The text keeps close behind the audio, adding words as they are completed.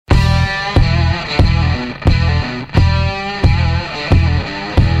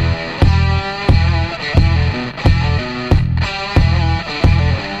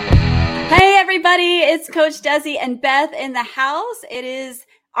It's Coach Desi and Beth in the house. It is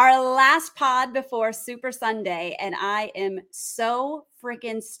our last pod before Super Sunday, and I am so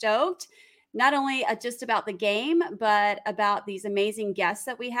freaking stoked. Not only just about the game, but about these amazing guests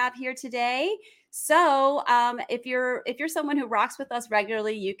that we have here today. So, if you're someone who rocks with us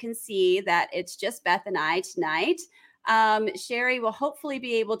regularly, you can see that it's just Beth and I tonight. Sherry will hopefully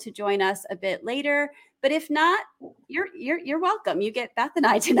be able to join us a bit later. But if not, you're welcome. You get Beth and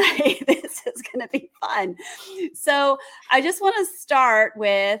I tonight. This is going to be fun. So I just want to start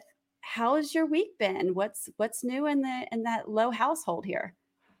with, how has your week been? What's new in that Lowe household here?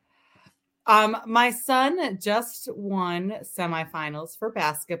 My son just won semifinals for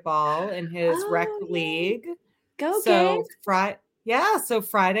basketball in his rec league. Go so So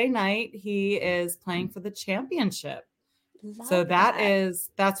Friday night he is playing for the championship.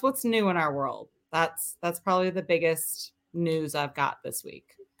 That's what's new in our world. That's probably the biggest news I've got this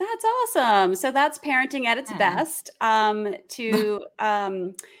week. That's awesome. So that's parenting at its best. To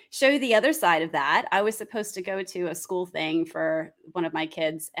show you the other side of that, I was supposed to go to a school thing for one of my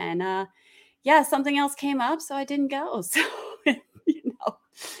kids, and something else came up, so I didn't go. So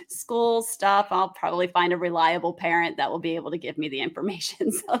school stuff, I'll probably find a reliable parent that will be able to give me the information.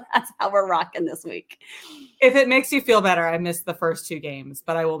 So that's how we're rocking this week. If it makes you feel better, I missed the first 2 games,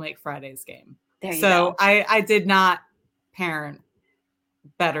 but I will make Friday's game. There you go. I did not parent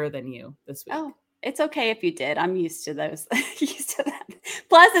better than you this week. Oh, it's okay if you did. I'm used to those. Used to that.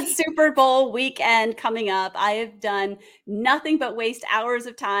 Plus, it's Super Bowl weekend coming up. I have done nothing but waste hours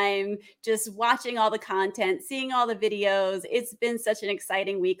of time just watching all the content, seeing all the videos. It's been such an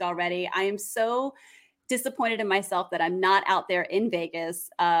exciting week already. I am so disappointed in myself that I'm not out there in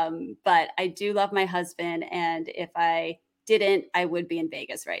Vegas. But I do love my husband. And if I didn't, I would be in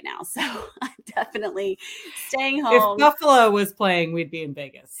Vegas right now. So I'm definitely staying home. If Buffalo was playing, we'd be in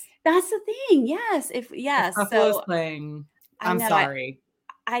Vegas. That's the thing. Yes. If Buffalo's playing, I'm sorry.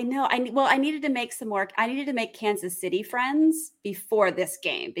 I know. I needed to make some work. I needed to make Kansas City friends before this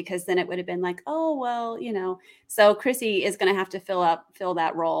game, because then it would have been like, oh, well, so Chrissy is going to have to fill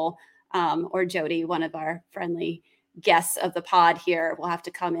that role. Or Jody, one of our friendly guests of the pod here, will have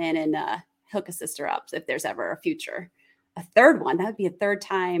to come in and hook a sister up if there's ever a third one. That would be a third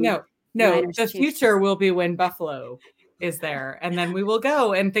time. No, the future will be when Buffalo is there, and then we will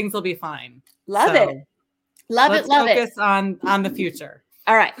go and things will be fine. Love it. Let's focus on the future.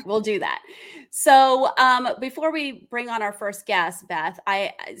 All right, we'll do that. So before we bring on our first guest, Beth,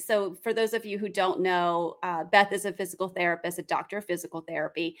 so for those of you who don't know, Beth is a physical therapist, a doctor of physical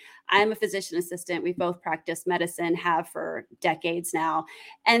therapy. I'm a physician assistant. We both practiced medicine, have for decades now.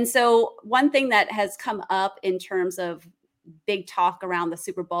 And so one thing that has come up in terms of big talk around the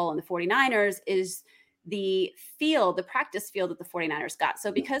Super Bowl and the 49ers is the practice field that the 49ers got.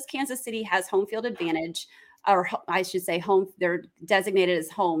 So because Kansas City has home field advantage, or I should say they're designated as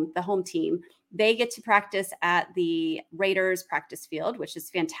the home team, they get to practice at the Raiders practice field, which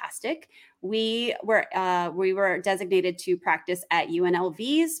is fantastic. We were designated to practice at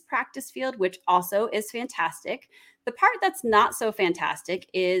UNLV's practice field, which also is fantastic. The part that's not so fantastic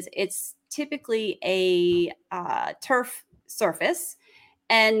is it's typically a turf surface.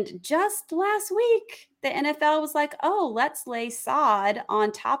 And just last week, the NFL was like, oh, let's lay sod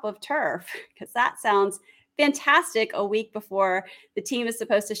on top of turf, because that sounds fantastic a week before the team is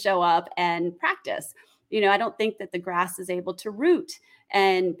supposed to show up and practice. I don't think that the grass is able to root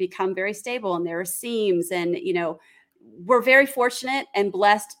and become very stable, and there are seams, and we're very fortunate and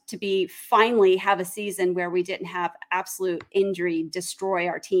blessed to finally have a season where we didn't have absolute injury destroy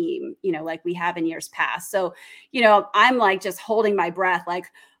our team, like we have in years past. So, I'm like just holding my breath, like,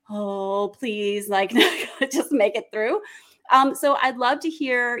 oh, please, like just make it through. So I'd love to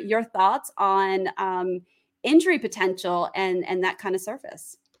hear your thoughts on injury potential and that kind of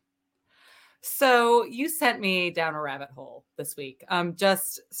surface. So you sent me down a rabbit hole this week.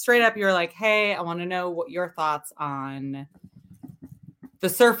 Just straight up, you're like, hey, I want to know what your thoughts on the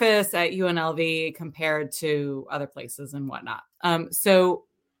surface at UNLV compared to other places and whatnot. So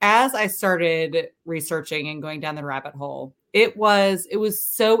as I started researching and going down the rabbit hole, it was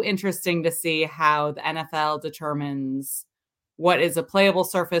so interesting to see how the NFL determines what is a playable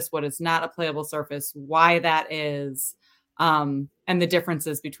surface, what is not a playable surface, why that is, and the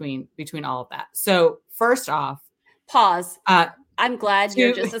differences between all of that. So first off, pause. I'm glad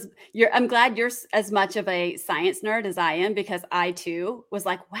you're as much of a science nerd as I am, because I too was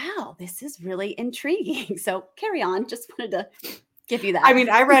like, wow, this is really intriguing. So carry on. Just wanted to give you that. I mean,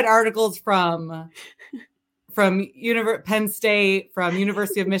 I read articles from Penn State, from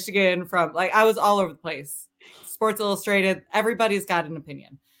University of Michigan, I was all over the place. Sports Illustrated, everybody's got an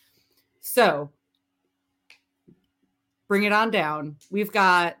opinion. So bring it on down. We've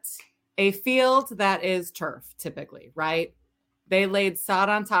got a field that is turf, typically, right? They laid sod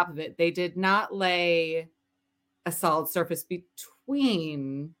on top of it. They did not lay a solid surface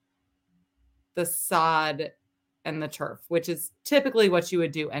between the sod and the turf, which is typically what you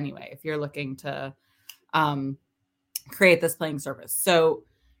would do anyway if you're looking to create this playing surface. So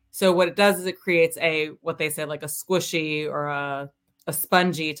what it does is it creates what they say like a squishy or a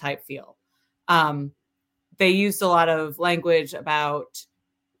spongy type feel. They used a lot of language about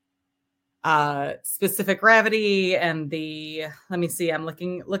specific gravity and let me see, I'm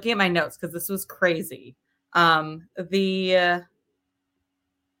looking at my notes because this was crazy. The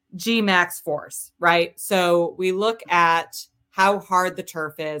G max force, right? So we look at how hard the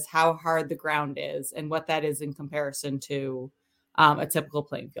turf is, how hard the ground is, and what that is in comparison to a typical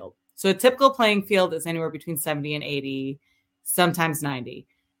playing field. So a typical playing field is anywhere between 70 and 80, sometimes 90.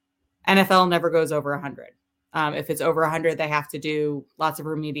 NFL never goes over 100. If it's over 100, they have to do lots of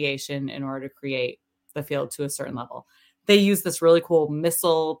remediation in order to create the field to a certain level. They use this really cool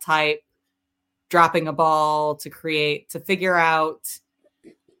missile type dropping a ball to figure out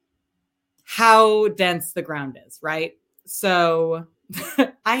how dense the ground is, right? So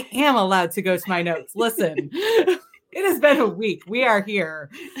I am allowed to go to my notes. Listen, it has been a week. We are here.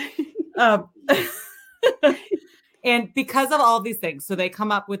 And because of all these things, so they come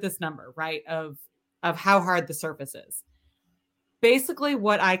up with this number, right, of how hard the surface is. Basically,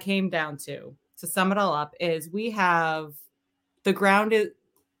 what I came down to sum it all up, is we have the ground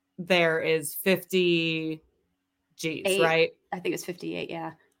is 50 Gs, right? I think it's 58,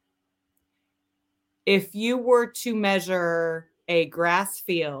 yeah. If you were to measure a grass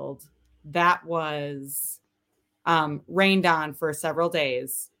field that was rained on for several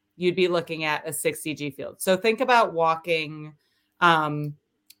days, you'd be looking at a 60 G field. So think about walking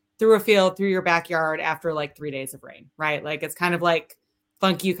through a field, through your backyard after like 3 days of rain, right? Like it's kind of like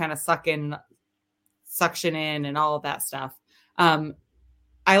funky, you kind of suction in and all of that stuff.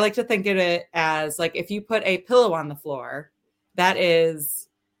 I like to think of it as like if you put a pillow on the floor, that is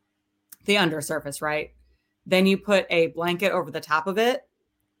the undersurface, right? Then you put a blanket over the top of it,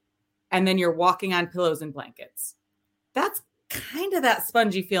 and then you're walking on pillows and blankets. That's kind of that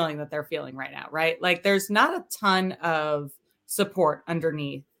spongy feeling that they're feeling right now, right? Like there's not a ton of support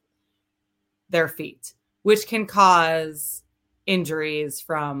underneath their feet, which can cause injuries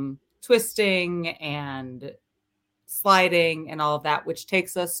from twisting and sliding and all of that, which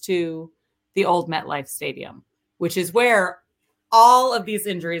takes us to the old MetLife Stadium, which is where all of these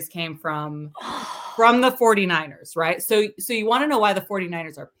injuries came from the 49ers, right? So you want to know why the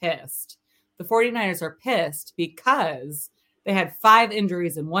 49ers are pissed. The 49ers are pissed because they had 5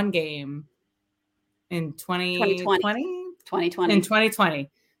 injuries in one game in 2020. In 2020.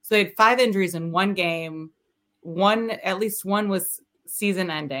 So they had 5 injuries in one game. At least one was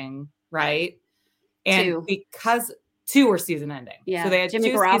season ending, right? And because 2 were season ending. Yeah. So they had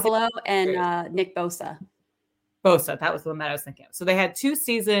Jimmy Garoppolo and Nick Bosa. That was the one that I was thinking of. So they had 2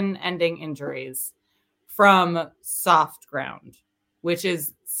 season ending injuries from soft ground, which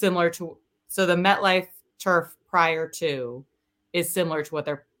is similar to, so the MetLife turf prior to is similar to what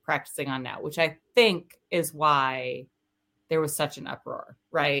they're practicing on now, which I think is why there was such an uproar,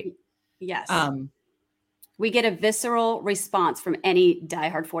 right? Yes. We get a visceral response from any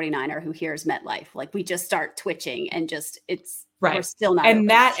diehard 49er who hears MetLife. Like we just start twitching and it's right. We're still not.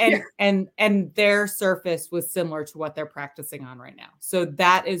 And their surface was similar to what they're practicing on right now. So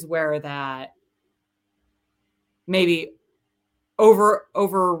that is where that maybe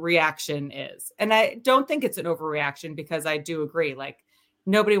overreaction is. And I don't think it's an overreaction because I do agree. Like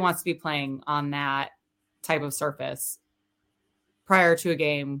nobody wants to be playing on that type of surface prior to a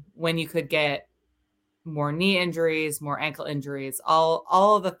game when you could get more knee injuries, more ankle injuries, all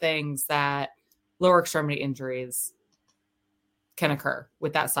of the things that lower extremity injuries can occur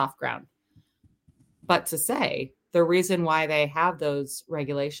with that soft ground. But to say the reason why they have those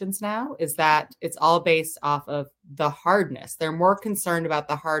regulations now is that it's all based off of the hardness. They're more concerned about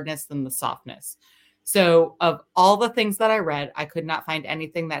the hardness than the softness. So of all the things that I read, I could not find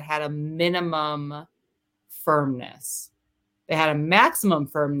anything that had a minimum firmness. They had a maximum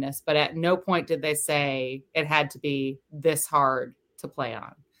firmness, but at no point did they say it had to be this hard to play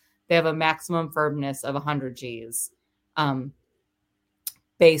on. They have a maximum firmness of 100 Gs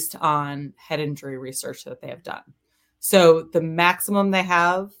based on head injury research that they have done. So the maximum they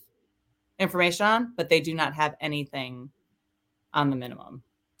have information on, but they do not have anything on the minimum.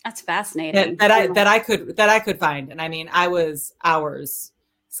 That's fascinating. That I could find. And I mean, I was hours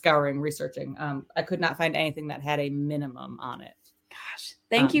scouring, researching. I could not find anything that had a minimum on it. Gosh,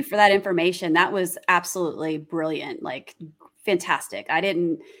 Thank you for that information. That was absolutely brilliant. Like fantastic. I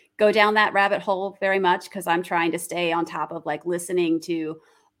didn't go down that rabbit hole very much because I'm trying to stay on top of like listening to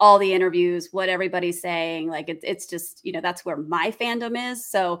all the interviews, what everybody's saying. Like it's just, that's where my fandom is.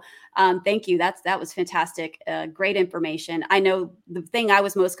 So thank you. That was fantastic. Great information. I know the thing I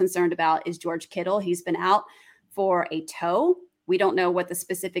was most concerned about is George Kittle. He's been out for a toe. We don't know what the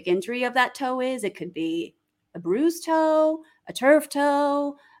specific injury of that toe is. It could be a bruised toe, a turf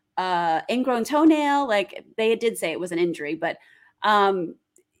toe, ingrown toenail. Like they did say it was an injury, but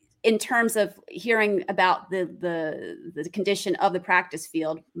in terms of hearing about the condition of the practice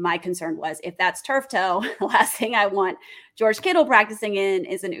field, my concern was if that's turf toe, the last thing I want George Kittle practicing in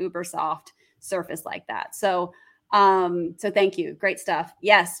is an uber soft surface like that. So thank you. Great stuff.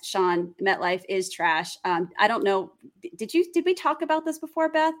 Yes, Sean, MetLife is trash. I don't know. Did we talk about this before,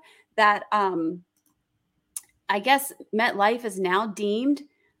 Beth? That I guess MetLife is now deemed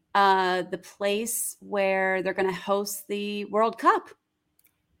the place where they're going to host the World Cup.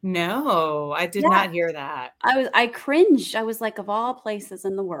 No, I did not hear that. I cringed. I was like, of all places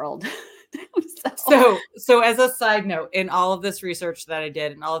in the world. So as a side note, in all of this research that I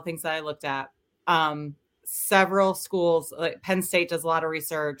did and all the things that I looked at, several schools, like Penn State does a lot of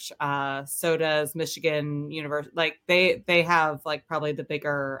research. So does Michigan University. Like they have like probably the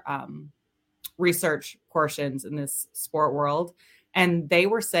bigger research portions in this sport world. And they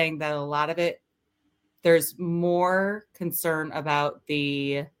were saying that a lot of it, there's more concern about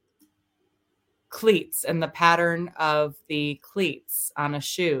the cleats and the pattern of the cleats on a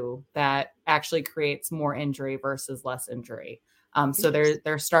shoe that actually creates more injury versus less injury. So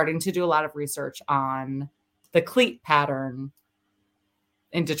they're starting to do a lot of research on the cleat pattern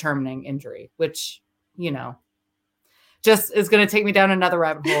in determining injury, which, just is going to take me down another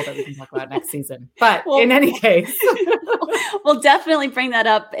rabbit hole that we can talk about next season. But in any case, we'll definitely bring that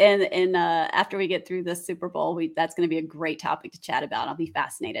up in after we get through the Super Bowl. That's going to be a great topic to chat about. I'll be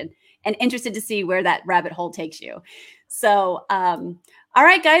fascinated and interested to see where that rabbit hole takes you. So, all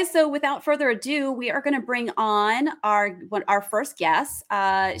right, guys. So without further ado, we are going to bring on our first guest.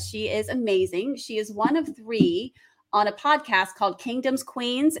 She is amazing. She is one of 3 on a podcast called Kingdom's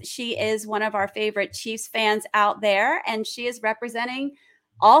Queens. She is one of our favorite Chiefs fans out there, and she is representing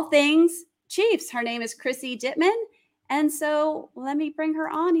all things Chiefs. Her name is Chrissy Dittman. And so let me bring her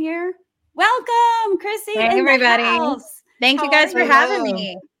on here. Welcome, Chrissy. Hey, everybody. Thank you guys for having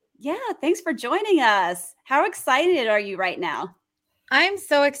me. Yeah, thanks for joining us. How excited are you right now? I'm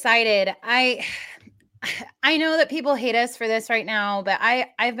so excited. I know that people hate us for this right now, but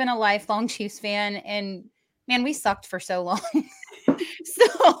I've been a lifelong Chiefs fan, and man, we sucked for so long.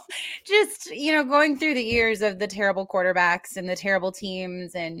 So just, going through the years of the terrible quarterbacks and the terrible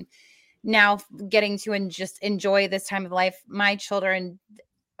teams, and now getting to just enjoy this time of life. My children,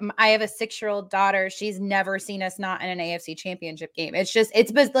 I have a 6-year-old daughter. She's never seen us not in an AFC championship game. It's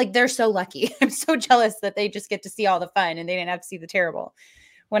like, they're so lucky. I'm so jealous that they just get to see all the fun and they didn't have to see the terrible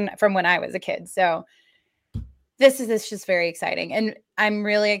from when I was a kid. So this is just very exciting. And I'm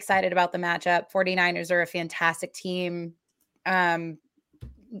really excited about the matchup. 49ers are a fantastic team.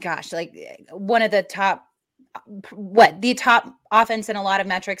 Gosh, like one of the top offense in a lot of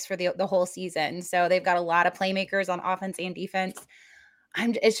metrics for the whole season. So they've got a lot of playmakers on offense and defense.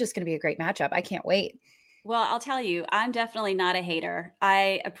 It's just going to be a great matchup. I can't wait. Well, I'll tell you, I'm definitely not a hater.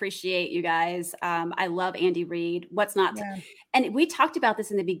 I appreciate you guys. I love Andy Reid. What's not? Yeah. And we talked about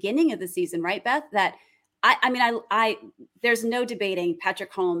this in the beginning of the season, right, Beth? That I there's no debating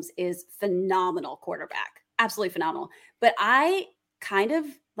Patrick Mahomes is phenomenal quarterback, absolutely phenomenal. But I kind of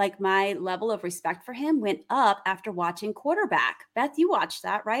like my level of respect for him went up after watching quarterback. Beth, you watched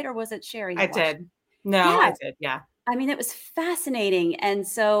that, right? Or was it Sherry? I did. No, yeah. I did. Yeah. I mean, it was fascinating. And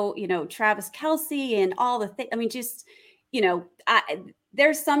so, Travis Kelce and all the things, I mean, just,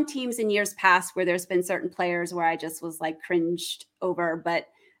 there's some teams in years past where there's been certain players where I just was like cringed over, but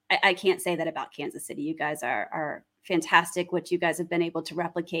I can't say that about Kansas City. You guys are fantastic, what you guys have been able to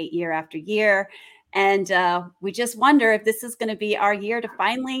replicate year after year. And we just wonder if this is going to be our year to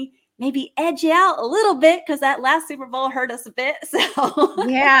finally maybe edge out a little bit, because that last Super Bowl hurt us a bit. So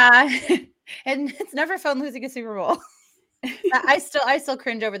yeah, and it's never fun losing a Super Bowl. I still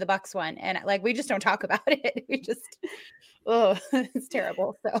cringe over the Bucs one, and like we just don't talk about it. We just it's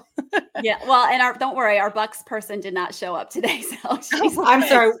terrible. So yeah, well, and don't worry, our Bucs person did not show up today. So I'm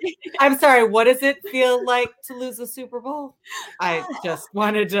sorry. What does it feel like to lose a Super Bowl? I just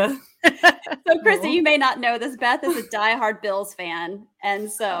wanted to. So, Chrissy, you may not know this. Beth is a diehard Bills fan,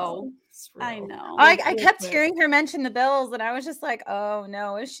 and so I know. I kept hearing her mention the Bills, and I was just like, "Oh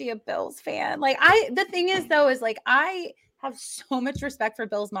no, is she a Bills fan?" Like, the thing is though, is like I have so much respect for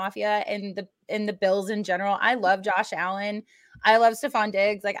Bills Mafia and the Bills in general. I love Josh Allen. I love Stephon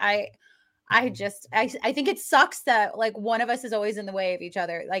Diggs. Like I think it sucks that like one of us is always in the way of each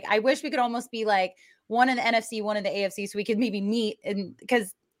other. Like I wish we could almost be like one in the NFC, one in the AFC, so we could maybe meet. And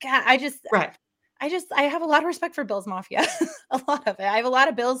because God, I have a lot of respect for Bills Mafia, a lot of it. I have a lot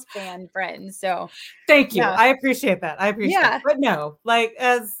of Bills fan friends. So thank you. yeah. I appreciate that. It. But no, like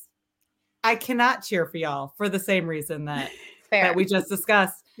as I cannot cheer for y'all for the same reason that we just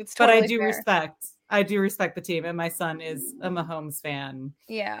discussed. It's but totally I do fair. respect the team, and my son is a Mahomes fan.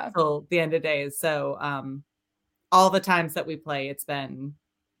 Yeah. Till the end of days. So all the times that we play, it's been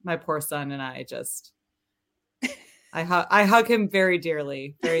my poor son and I just I hug him very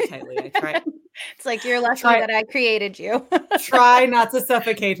dearly, very tightly. I try. It's like you're lucky that I created you. Try not to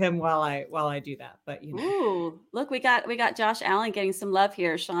suffocate him while I do that. But you know. Ooh, look, we got Josh Allen getting some love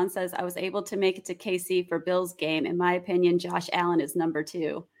here. Sean says, I was able to make it to KC for Bills game. In my opinion, Josh Allen is number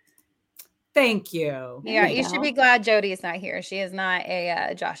 2. Thank you. Yeah, you should be glad Jody is not here. She is not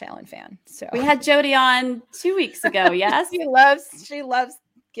a Josh Allen fan. So we had Jody on 2 weeks ago. Yes, she loves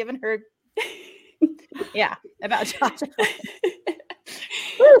giving her. Yeah, about Josh.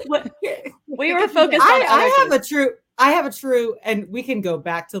 We were focused. I have a true, and we can go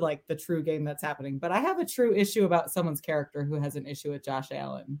back to like the true game that's happening. But I have a true issue about someone's character who has an issue with Josh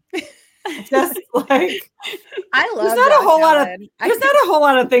Allen. Just like I love. There's not a whole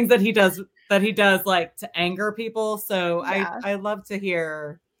lot of things that he does like to anger people. So yeah. I love to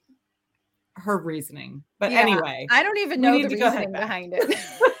hear her reasoning. But anyway, I don't even know the reasoning behind it.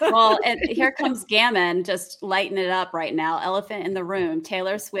 Well, and here comes Gammon just lighting it up right now. Elephant in the room.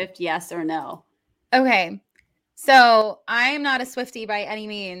 Taylor Swift, yes or no? Okay. So I am not a Swiftie by any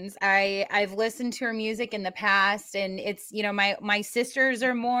means. I've listened to her music in the past, and it's, you know, my sisters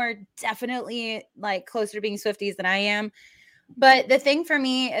are more definitely like closer to being Swifties than I am. But the thing for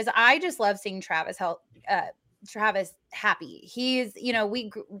me is I just love seeing Travis happy. He's, you know,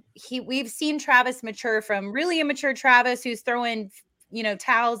 we've seen Travis mature from really immature Travis who's throwing, you know,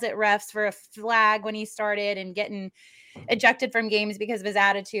 towels at refs for a flag when he started and getting ejected from games because of his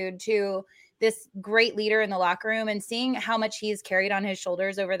attitude to this great leader in the locker room, and seeing how much he's carried on his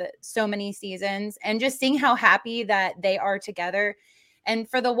shoulders over so many seasons, and just seeing how happy that they are together. And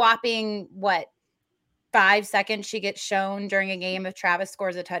for the whopping, 5 seconds she gets shown during a game if Travis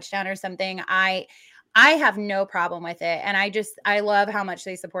scores a touchdown or something, I have no problem with it. And I love how much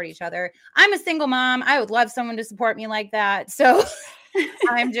they support each other. I'm a single mom. I would love someone to support me like that. So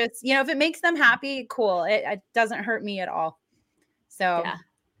I'm just, you know, if it makes them happy, cool. It doesn't hurt me at all. So yeah.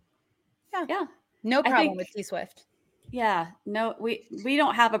 No problem with T Swift. Yeah. No, we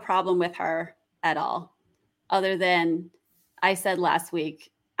don't have a problem with her at all. Other than I said last week,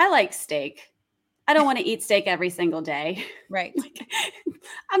 I like steak. I don't want to eat steak every single day. Right.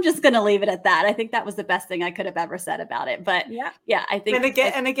 I'm just going to leave it at that. I think that was the best thing I could have ever said about it. But yeah, I think.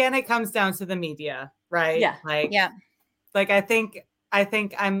 And again, it comes down to the media, right? Yeah. Like I think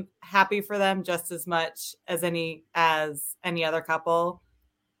I'm happy for them just as much as any other couple.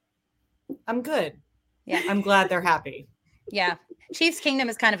 I'm good. Yeah. I'm glad they're happy. Yeah. Chiefs Kingdom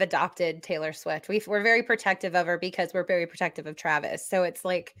has kind of adopted Taylor Swift. We're very protective of her because we're very protective of Travis. So it's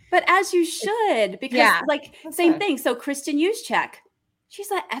like, but as you should, because same thing. So Kristen Juszczyk,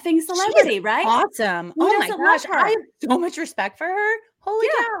 she's an effing celebrity, right? Awesome. Who my gosh. I have so much respect for her. Holy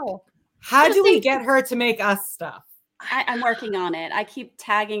cow. How do we get her to make us stuff? I'm working on it. I keep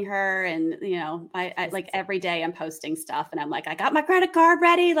tagging her, and you know, I like every day I'm posting stuff, and I'm like, I got my credit card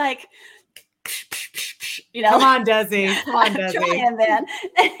ready, like, you know. Come on, Desi. Come on, Desi. Trying, man.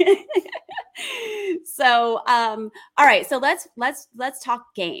 So, all right. So let's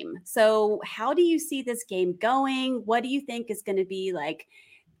talk game. So, how do you see this game going? What do you think is going to be like?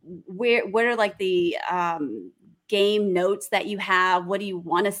 What are like the game notes that you have? What do you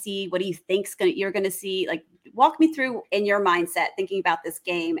want to see? What do you think you're going to see? Like, walk me through in your mindset, thinking about this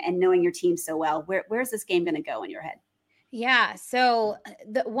game and knowing your team so well. Where's this game going to go in your head? Yeah. So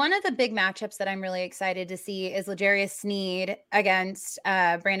one of the big matchups that I'm really excited to see is L'Jarius Sneed against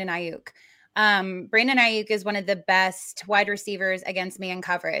Brandon Ayuk. Brandon Ayuk is one of the best wide receivers against man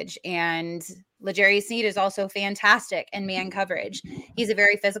coverage, and L'Jarius Sneed is also fantastic in man coverage. He's a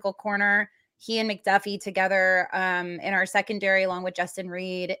very physical corner. He and McDuffie together in our secondary, along with Justin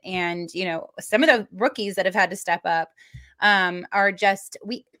Reed, and you know, some of the rookies that have had to step up are just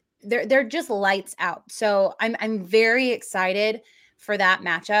they're just lights out. So I'm very excited for that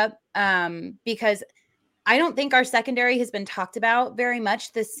matchup because I don't think our secondary has been talked about very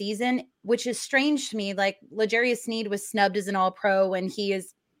much this season, which is strange to me. Like L'Jarius Sneed was snubbed as an All-Pro when he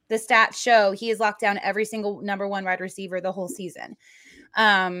is the stats show he has locked down every single number one wide receiver the whole season.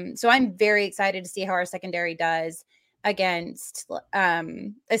 So I'm very excited to see how our secondary does against,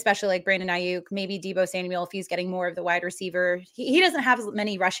 especially like Brandon Ayuk, maybe Deebo Samuel, if he's getting more of the wide receiver. He doesn't have as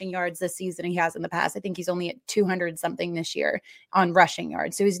many rushing yards this season he has in the past. I think he's only at 200 something this year on rushing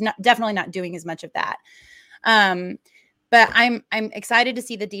yards. So he's definitely not doing as much of that. But I'm excited to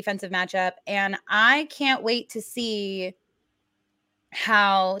see the defensive matchup, and I can't wait to see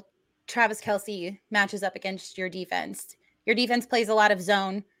how Travis Kelce matches up against your defense. Your defense plays a lot of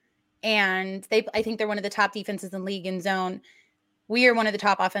zone, and I think they're one of the top defenses in league in zone. We are one of the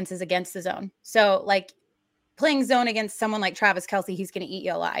top offenses against the zone. So like playing zone against someone like Travis Kelce, he's going to eat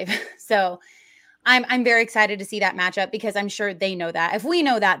you alive. So I'm very excited to see that matchup because I'm sure they know that. If we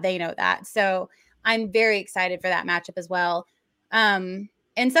know that, they know that. So I'm very excited for that matchup as well.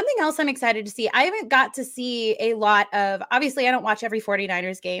 And something else I'm excited to see, I haven't got to see a lot of, obviously I don't watch every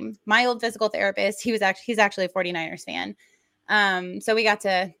 49ers game. My old physical therapist, he's actually a 49ers fan. So we got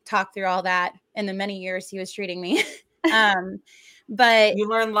to talk through all that in the many years he was treating me. But you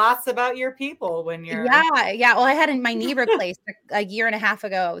learn lots about your people when you're. Yeah. Well, I had my knee replaced a year and a half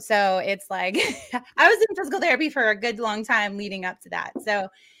ago. So it's like, I was in physical therapy for a good long time leading up to that. So,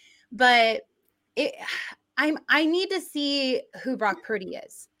 but I need to see who Brock Purdy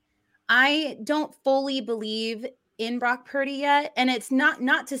is. I don't fully believe in Brock Purdy yet. And it's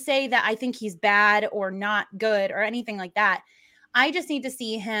not to say that I think he's bad or not good or anything like that. I just need to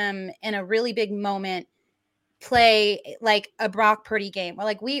see him in a really big moment play like a Brock Purdy game. Or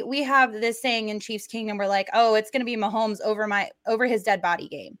like we have this saying in Chiefs Kingdom, we're like, oh, it's going to be Mahomes over his dead body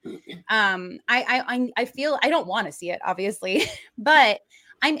game. I feel I don't want to see it, obviously, but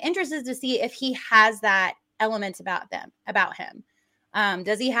I'm interested to see if he has that element about him.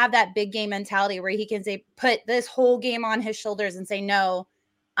 Does he have that big game mentality where he can put this whole game on his shoulders and say, no,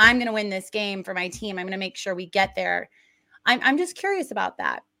 I'm going to win this game for my team. I'm going to make sure we get there. I'm just curious about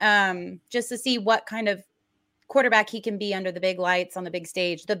that. Just to see what kind of quarterback he can be under the big lights on the big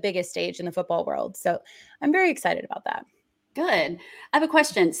stage, the biggest stage in the football world. So I'm very excited about that. Good. I have a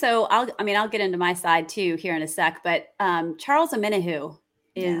question. So I'll get into my side too here in a sec, but Charles Omenihu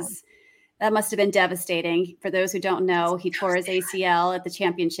that must have been devastating. For those who don't know, he tore his ACL at the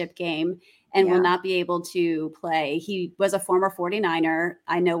championship game and will not be able to play. He was a former 49er.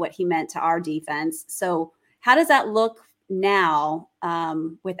 I know what he meant to our defense. So how does that look now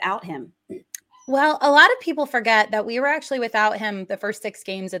without him? Well, a lot of people forget that we were actually without him the first 6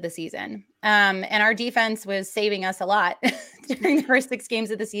 games of the season. And our defense was saving us a lot during the first 6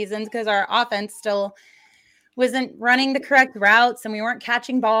 games of the season because our offense still wasn't running the correct routes and we weren't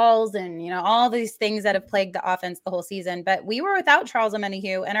catching balls and, all these things that have plagued the offense the whole season. But we were without Charles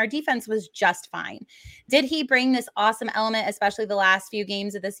Omenihu and our defense was just fine. Did he bring this awesome element, especially the last few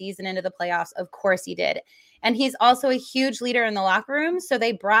games of the season into the playoffs? Of course he did. And he's also a huge leader in the locker room. So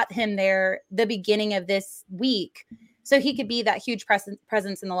they brought him there the beginning of this week so he could be that huge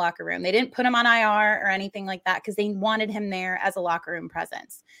presence in the locker room. They didn't put him on IR or anything like that because they wanted him there as a locker room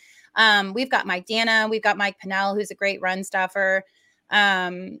presence. We've got Mike Dana. We've got Mike Pennell, who's a great run stuffer.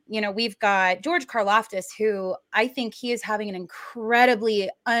 We've got George Karlaftis, who I think he is having an incredibly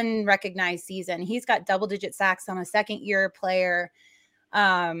unrecognized season. He's got double-digit sacks on a second-year player.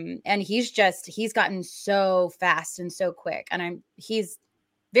 And he's gotten so fast and so quick and he's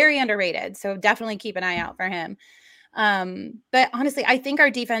very underrated. So definitely keep an eye out for him. But honestly, I think our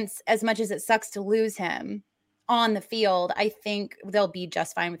defense, as much as it sucks to lose him on the field, I think they'll be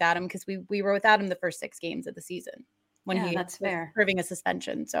just fine without him because we were without him the first 6 games of the season when he was proving a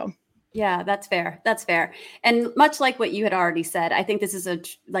suspension. So yeah, that's fair. That's fair. And much like what you had already said, I think this is a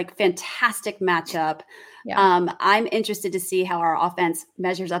fantastic matchup. Yeah. I'm interested to see how our offense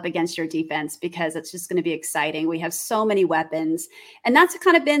measures up against your defense because it's just going to be exciting. We have so many weapons and that's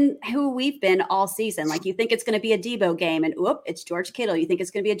kind of been who we've been all season. Like you think it's going to be a Deebo game and it's George Kittle. You think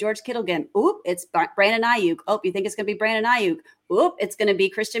it's going to be a George Kittle game. It's Brandon Ayuk. You think it's going to be Brandon Ayuk. It's going to be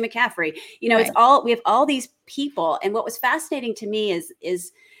Christian McCaffrey. Right. We have all these people. And what was fascinating to me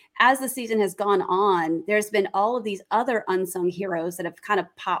is as the season has gone on, there's been all of these other unsung heroes that have kind of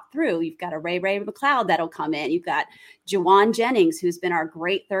popped through. You've got a Ray McCloud that'll come in. You've got Juwan Jennings, who's been our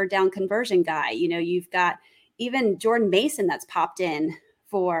great 3rd down conversion guy. You've got even Jordan Mason that's popped in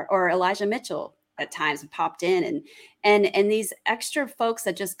or Elijah Mitchell at times have popped in and these extra folks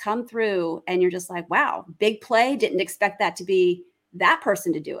that just come through and you're just like, wow, big play. Didn't expect that to be that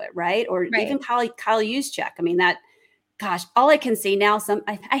person to do it. Right. Or even Kyle Juszczyk. I mean, gosh, all I can see now,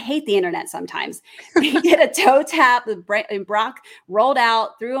 I hate the internet sometimes. He did a toe tap, and Brock rolled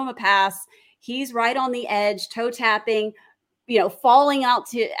out, threw him a pass. He's right on the edge, toe tapping, falling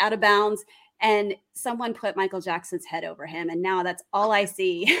out of bounds. And someone put Michael Jackson's head over him. And now that's all I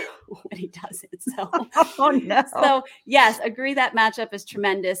see when he does it. So, oh, no. So yes, agree that matchup is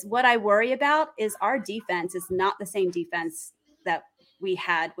tremendous. What I worry about is our defense is not the same defense that we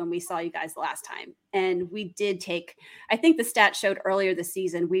had when we saw you guys last time. And we did I think the stat showed earlier this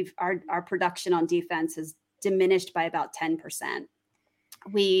season, our production on defense has diminished by about 10%.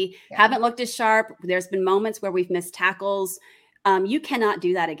 We haven't looked as sharp. There's been moments where we've missed tackles. You cannot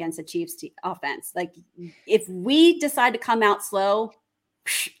do that against a Chiefs offense. Like if we decide to come out slow,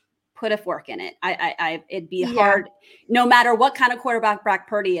 put a fork in it. It'd be hard, no matter what kind of quarterback Brock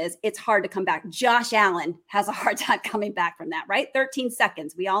Purdy is. It's hard to come back. Josh Allen has a hard time coming back from that, right? 13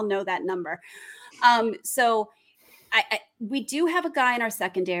 seconds. We all know that number. So we do have a guy in our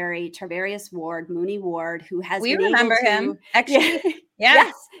secondary, Tarvarius Ward, Mooney Ward, who has. We remember him. Actually,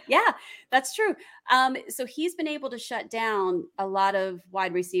 yes, that's true. So he's been able to shut down a lot of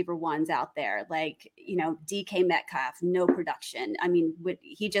wide receiver ones out there, like DK Metcalf, no production. I mean,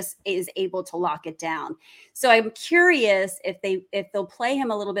 he just is able to lock it down. So I'm curious if they'll play him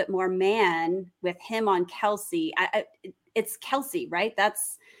a little bit more man with him on Kelce. It's Kelce, right?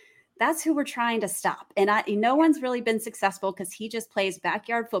 That's who we're trying to stop. And no one's really been successful because he just plays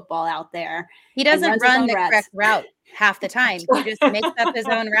backyard football out there. He doesn't run the correct route half the time. He just makes up his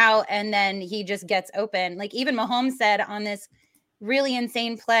own route and then he just gets open. Like even Mahomes said on this really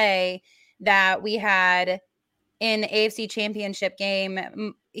insane play that we had in the AFC Championship game,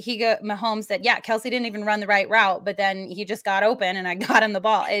 Mahomes said, Kelce didn't even run the right route, but then he just got open and I got him the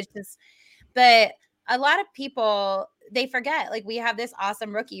ball. It's just, but a lot of people, they forget, like we have this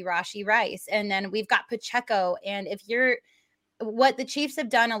awesome rookie, Rashee Rice, and then we've got Pacheco. And what the Chiefs have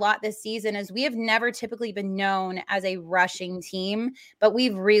done a lot this season is we have never typically been known as a rushing team, but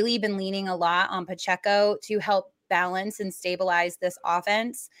we've really been leaning a lot on Pacheco to help balance and stabilize this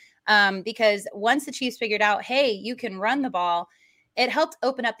offense. Because once the Chiefs figured out, hey, you can run the ball, it helped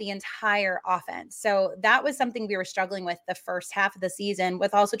open up the entire offense. So that was something we were struggling with the first half of the season,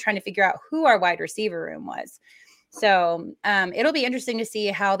 with also trying to figure out who our wide receiver room was. So it'll be interesting to see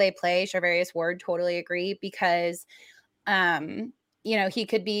how they play Charvarius Ward. Totally agree, because he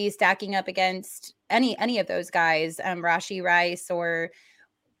could be stacking up against any of those guys, Rashee Rice, or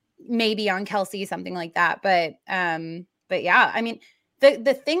maybe on Kelce, something like that. But yeah, I mean,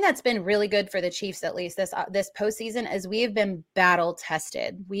 the thing that's been really good for the Chiefs, at least this postseason, is we have been battle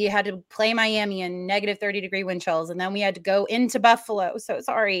tested. We had to play Miami in negative 30-degree wind chills, and then we had to go into Buffalo. So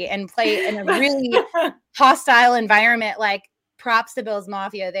sorry, and play in a really hostile environment. Like props to Bills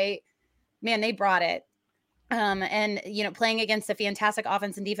Mafia. They brought it. And playing against a fantastic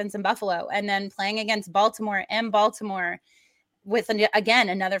offense and defense in Buffalo, and then playing against Baltimore with again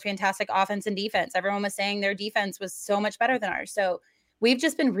another fantastic offense and defense. Everyone was saying their defense was so much better than ours. So we've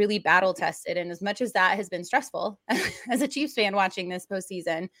just been really battle tested. And as much as that has been stressful as a Chiefs fan watching this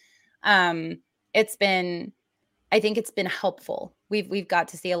postseason, I think it's been helpful. We've got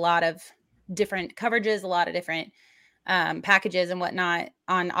to see a lot of different coverages, a lot of different packages and whatnot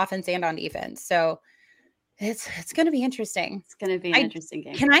on offense and on defense. So it's going to be interesting. It's going to be an interesting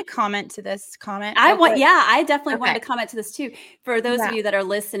game. Can I comment to this comment? I definitely wanted to comment to this too. For those of you that are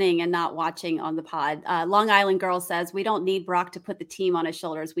listening and not watching on the pod, Long Island Girl says, we don't need Brock to put the team on his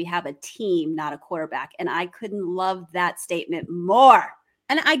shoulders. We have a team, not a quarterback. And I couldn't love that statement more.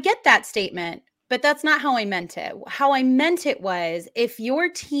 And I get that statement, but that's not how I meant it. How I meant it was, if your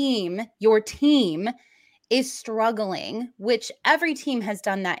team is struggling, which every team has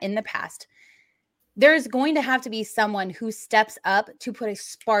done that in the past, there's going to have to be someone who steps up to put a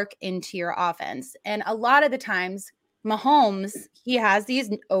spark into your offense. And a lot of the times, Mahomes, he has these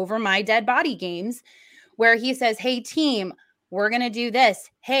over my dead body games where he says, hey, team, we're going to do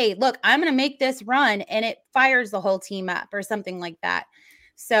this. Hey, look, I'm going to make this run. And it fires the whole team up or something like that.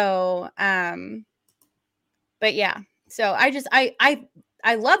 So, but yeah. So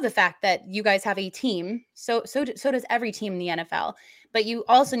I love the fact that you guys have a team. So does every team in the NFL. But you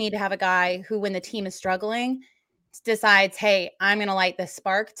also need to have a guy who, when the team is struggling, decides, hey, I'm going to light the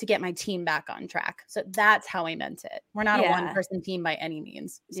spark to get my team back on track. So that's how I meant it. We're not a one-person team by any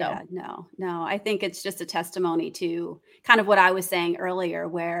means. So no. I think it's just a testimony to kind of what I was saying earlier,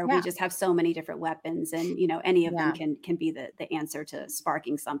 where we just have so many different weapons, and any of them can be the answer to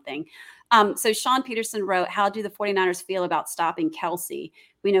sparking something. So Sean Peterson wrote, how do the 49ers feel about stopping Kelce?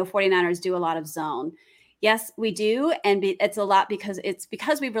 We know 49ers do a lot of zone. Yes, we do. And it's a lot because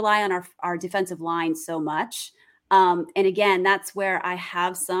we rely on our defensive line so much. And again, that's where I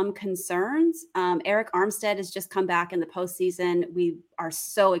have some concerns. Eric Armstead has just come back in the postseason. We are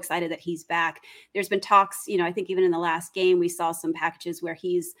so excited that he's back. There's been talks, I think even in the last game, we saw some packages where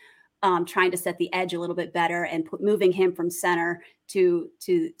he's trying to set the edge a little bit better and moving him from center to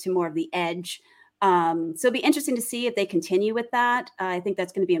more of the edge. So it'll be interesting to see if they continue with that. I think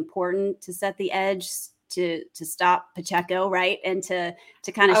that's going to be important to set the edge to stop Pacheco, right? And to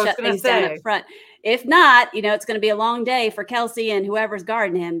kind of shut things down up front. If not, it's going to be a long day for Kelsey and whoever's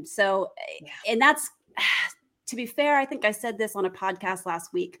guarding him. So, and that's, to be fair, I think I said this on a podcast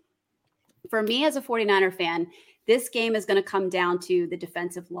last week. For me as a 49er fan, this game is going to come down to the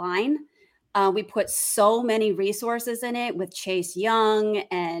defensive line. We put so many resources in it with Chase Young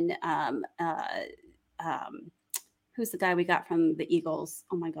and who's the guy we got from the Eagles?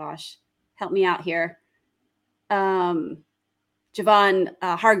 Oh my gosh, help me out here. Javon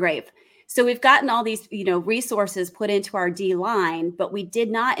Hargrave. So we've gotten all these, resources put into our D line, but we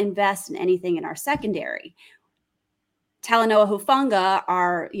did not invest in anything in our secondary. Talanoa Hufanga,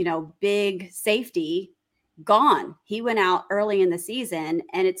 our, big safety, gone. He went out early in the season,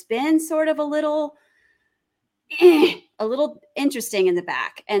 and it's been sort of a little interesting in the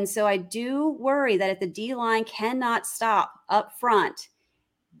back. And so I do worry that if the D line cannot stop up front,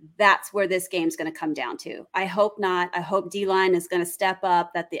 that's where this game's going to come down to. I hope not. I hope D-line is going to step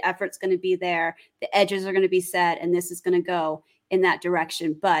up, that the effort's going to be there, the edges are going to be set, and this is going to go in that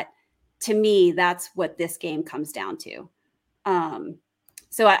direction. But to me, that's what this game comes down to.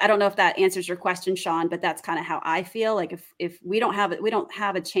 So I don't know if that answers your question, Sean, but that's kind of how I feel. Like if we don't have it, we don't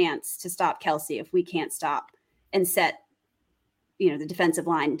have a chance to stop Kelsey if we can't stop and set, the defensive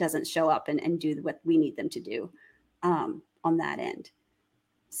line doesn't show up and do what we need them to do on that end.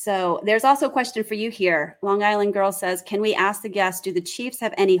 So there's also a question for you here. Long Island Girl says, can we ask the guests, do the Chiefs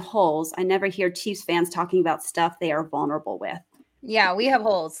have any holes? I never hear Chiefs fans talking about stuff they are vulnerable with. Yeah, we have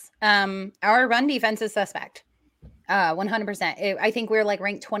holes. Our run defense is suspect. 100%. I think we're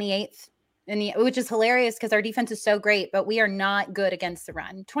ranked 28th which is hilarious because our defense is so great, but we are not good against the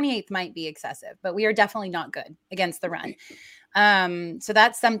run. 28th might be excessive, but we are definitely not good against the run. So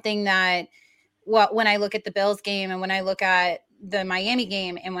that's something that when I look at the Bills game and when I look at the Miami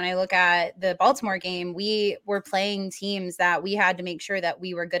game and when I look at the Baltimore game, we were playing teams that we had to make sure that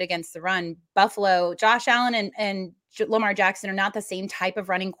we were good against the run. Buffalo, Josh Allen and Lamar Jackson are not the same type of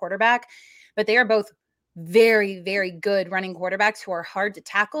running quarterback, but they are both very, very good running quarterbacks who are hard to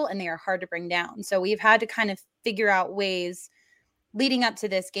tackle and they are hard to bring down. So we've had to kind of figure out ways leading up to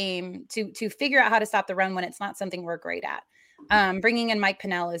this game to figure out how to stop the run when it's not something we're great at. Bringing in Mike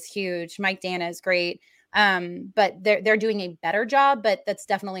Pennell is huge. Mike Dana is great. But they're doing a better job, but that's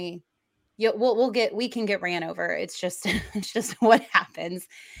definitely, we can get ran over. It's just what happens.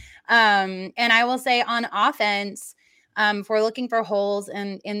 And I will say on offense, if we're looking for holes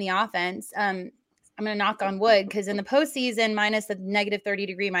in the offense, I'm going to knock on wood because in the postseason, minus the negative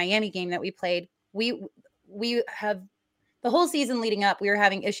 30-degree Miami game that we played, we have the whole season leading up, we were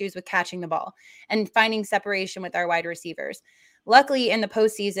having issues with catching the ball and finding separation with our wide receivers. Luckily, in the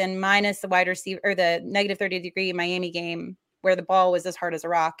postseason, minus the wide receiver or the negative 30-degree Miami game where the ball was as hard as a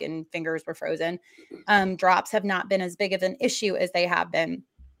rock and fingers were frozen, drops have not been as big of an issue as they have been.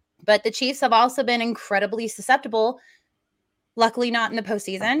 But the Chiefs have also been incredibly susceptible. Luckily not in the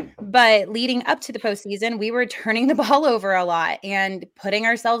postseason, but leading up to the postseason, we were turning the ball over a lot and putting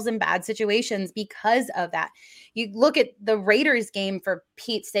ourselves in bad situations because of that. You look at the Raiders game, for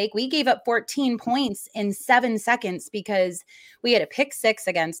Pete's sake, we gave up 14 points in 7 seconds because we had a pick six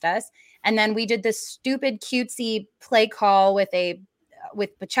against us. And then we did this stupid cutesy play call with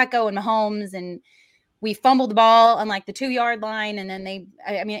Pacheco and Mahomes, and we fumbled the ball on the 2-yard line. And then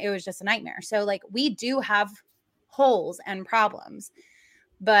it was just a nightmare. So we do have holes and problems,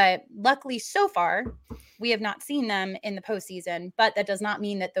 but luckily so far we have not seen them in the postseason, but that does not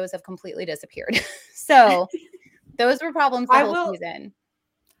mean that those have completely disappeared. So those were problems the whole season.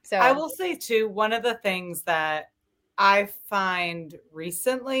 So I will say too, one of the things that I find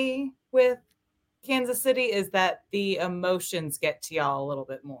recently with Kansas City is that the emotions get to y'all a little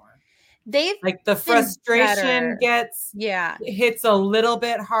bit more. They've the frustration better. hits a little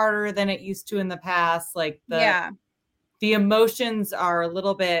bit harder than it used to in the past. The emotions are a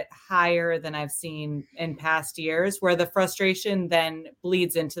little bit higher than I've seen in past years, where the frustration then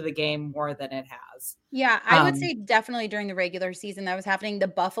bleeds into the game more than it has. Yeah, I would say definitely during the regular season that was happening. The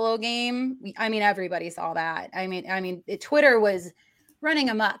Buffalo game, everybody saw that. Twitter was running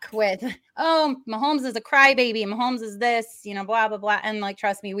amok with, Mahomes is a crybaby, Mahomes is this, blah, blah, blah. And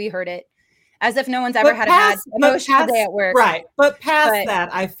trust me, we heard it. As if no one's ever had a bad emotional day at work. Right. But past that,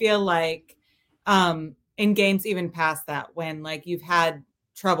 I feel like in games even past that, when like you've had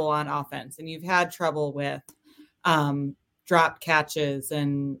trouble on offense and you've had trouble with drop catches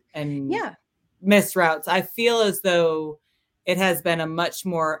and missed routes. I feel as though it has been a much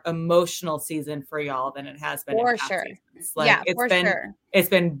more emotional season for y'all than it has been For in past sure. seasons. Like sure. It's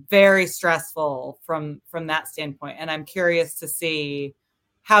been very stressful from that standpoint. And I'm curious to see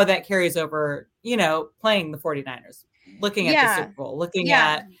how that carries over, you know, playing the 49ers, looking at the Super Bowl, looking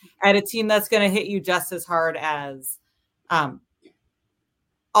at a team that's going to hit you just as hard as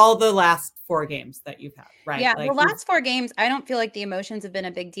all the last 4 games that you've had, right? Yeah, like the last 4 games, I don't feel like the emotions have been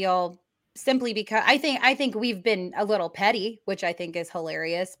a big deal, simply because I think we've been a little petty, which I think is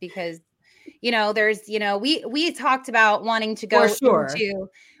hilarious because, you know, there's, you know, we talked about wanting to go into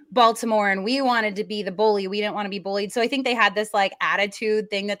Baltimore and we wanted to be the bully. We didn't want to be bullied. So I think they had this like attitude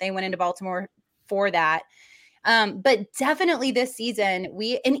thing that they went into Baltimore for that. But definitely this season,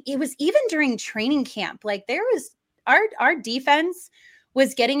 and it was even during training camp, like there was our defense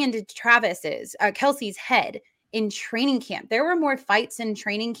was getting into Kelsey's head in training camp. There were more fights in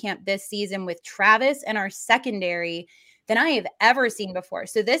training camp this season with Travis and our secondary than I have ever seen before.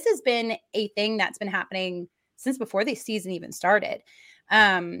 So this has been a thing that's been happening since before the season even started.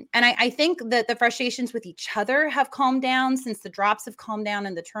 And I think that the frustrations with each other have calmed down since the drops have calmed down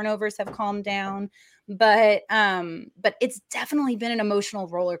and the turnovers have calmed down. But it's definitely been an emotional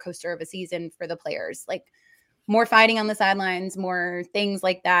roller coaster of a season for the players. Like more fighting on the sidelines, more things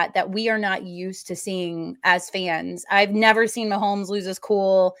like that we are not used to seeing as fans. I've never seen Mahomes lose his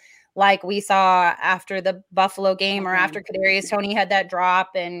cool like we saw after the Buffalo game or after Kadarius Toney had that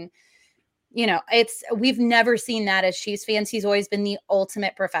drop. And, you know, we've never seen that as Chiefs fans. He's always been the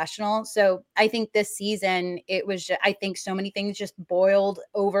ultimate professional. So I think this season it was I think so many things just boiled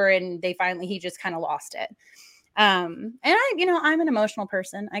over and he just kind of lost it. And I'm an emotional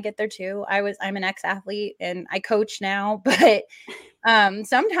person. I get there too. I'm an ex-athlete and I coach now, but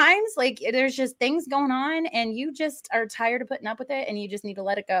sometimes like there's just things going on and you just are tired of putting up with it and you just need to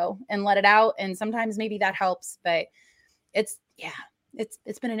let it go and let it out. And sometimes maybe that helps, but it's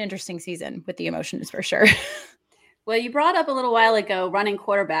been an interesting season with the emotions for sure. Well, you brought up a little while ago running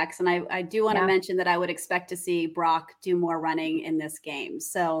quarterbacks, and I do want to mention that I would expect to see Brock do more running in this game.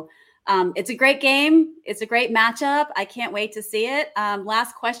 So it's a great game. It's a great matchup. I can't wait to see it.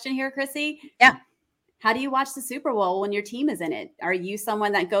 Last question here, Chrissy. Yeah. How do you watch the Super Bowl when your team is in it? Are you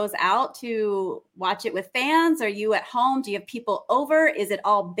someone that goes out to watch it with fans? Are you at home? Do you have people over? Is it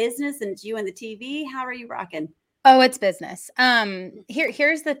all business and it's you and the TV? How are you rocking? Oh, it's business.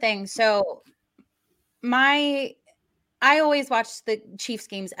 Here's the thing. So I always watch the Chiefs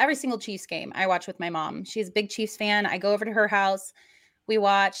games. Every single Chiefs game I watch with my mom. She's a big Chiefs fan. I go over to her house. We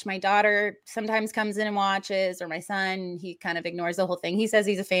watch. My daughter sometimes comes in and watches, or my son, he kind of ignores the whole thing. He says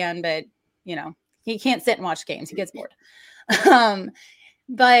he's a fan, but you know, he can't sit and watch games. He gets bored.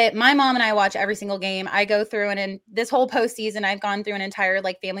 But my mom and I watch every single game. I go through and in this whole postseason, I've gone through an entire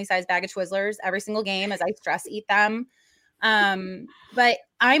like family size bag of Twizzlers every single game as I stress eat them. But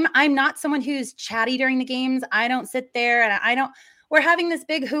I'm not someone who's chatty during the games. I don't sit there and we're having this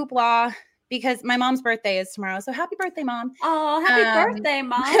big hoopla because my mom's birthday is tomorrow. So happy birthday, Mom. Oh, happy birthday,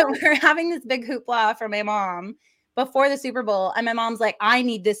 Mom. We're having this big hoopla for my mom before the Super Bowl. And my mom's like, I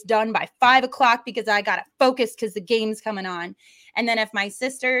need this done by 5:00 because I got to focus because the game's coming on. And then if my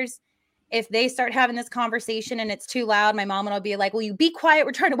sisters, if they start having this conversation and it's too loud, my mom will be like, will you be quiet?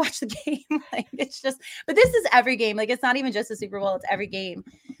 We're trying to watch the game. Like it's just, but this is every game. Like it's not even just the Super Bowl. It's every game.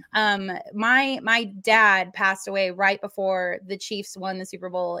 My dad passed away right before the Chiefs won the Super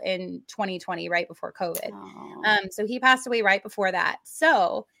Bowl in 2020, right before COVID. So he passed away right before that.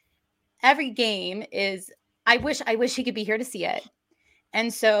 So every game is, I wish he could be here to see it.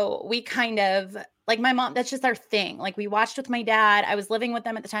 And so we kind of like my mom, that's just our thing. Like we watched with my dad. I was living with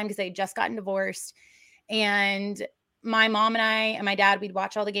them at the time because they had just gotten divorced. And my mom and I and my dad, we'd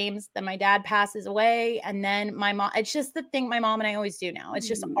watch all the games. Then my dad passes away. And then my mom, it's just the thing my mom and I always do now. It's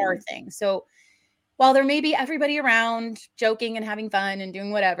just our thing. So while there may be everybody around joking and having fun and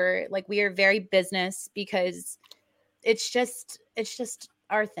doing whatever, like we are very business because it's just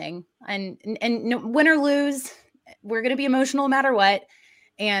our thing. And win or lose, we're going to be emotional no matter what.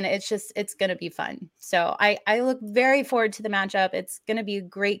 And it's going to be fun. So I look very forward to the matchup. It's going to be a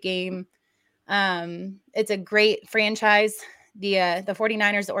great game. It's a great franchise. The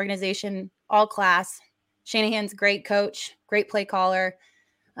 49ers, the organization, all class. Shanahan's a great coach, great play caller.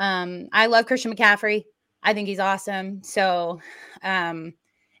 I love Christian McCaffrey. I think he's awesome. So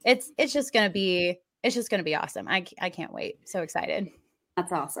it's just going to be awesome. I can't wait. So excited.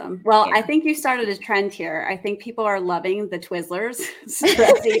 That's awesome. Well, Yeah. I think you started a trend here. I think people are loving the Twizzlers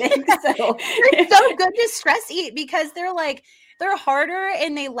stress eating. So They're so good to stress eat because they're harder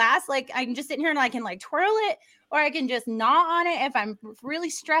and they last. Like I can just sit here and I can like twirl it, or I can just gnaw on it if I'm really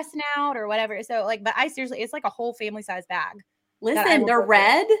stressing out or whatever. So like, but I seriously, it's like a whole family size bag. listen, they're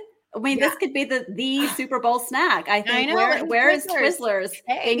red. I mean, Yeah. this could be the Super Bowl snack. I think. know, like Where is Twizzlers? Twizzlers?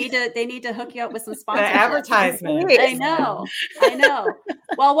 Hey. They need to hook you up with some The sponsorship. advertisement. I know.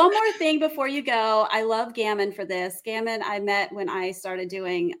 Well, one more thing before you go. I love Gammon for this. Gammon, I met when I started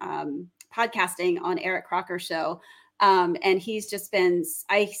doing podcasting on Eric Crocker's show. And he's just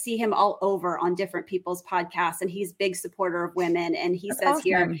I see him all over on different people's podcasts, and he's big supporter of women. And he says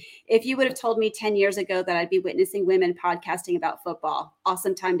here, if you would have told me 10 years ago that I'd be witnessing women podcasting about football,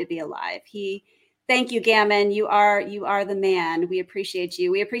 awesome time to be alive. Thank you, Gammon. You are the man. We appreciate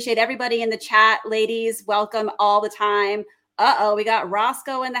you. We appreciate everybody in the chat. Ladies, welcome all the time. We got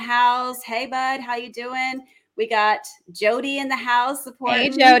Roscoe in the house. Hey, bud, how you doing? We got Jody in the house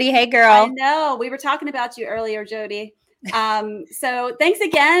supporting. Hey, Jody. Hey, girl. I know. We were talking about you earlier, Jody. So thanks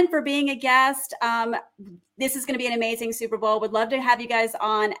again for being a guest. This is going to be an amazing Super Bowl. Would love to have you guys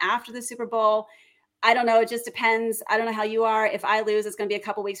on after the Super Bowl. I don't know. It just depends. I don't know how you are. If I lose, it's going to be a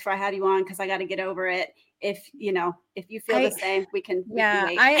couple weeks before I have you on because I got to get over it. If you feel the same, we can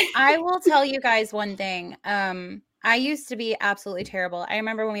wait. I will tell you guys one thing. I used to be absolutely terrible. I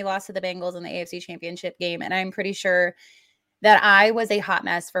remember when we lost to the Bengals in the AFC Championship game, and I'm pretty sure that I was a hot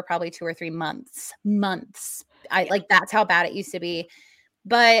mess for probably 2 or 3 months. That's how bad it used to be.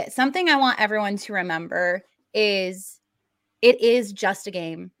 But something I want everyone to remember is it is just a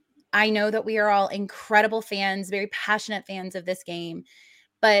game. I know that we are all incredible fans, very passionate fans of this game.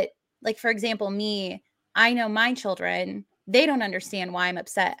 But like, for example, me, I know my children, they don't understand why I'm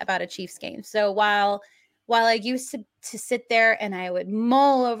upset about a Chiefs game. So while I used to sit there and I would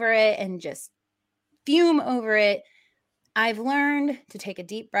mull over it and just fume over it, I've learned to take a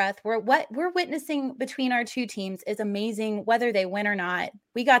deep breath. What we're witnessing between our two teams is amazing, whether they win or not.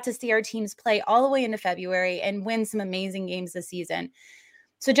 We got to see our teams play all the way into February and win some amazing games this season.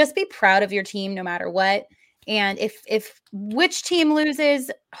 So just be proud of your team no matter what. And if which team loses,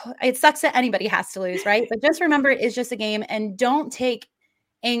 it sucks that anybody has to lose, right? But just remember it is just a game, and don't take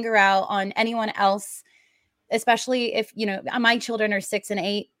anger out on anyone else, especially if, my children are 6 and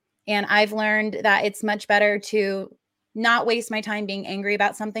 8, and I've learned that it's much better to not waste my time being angry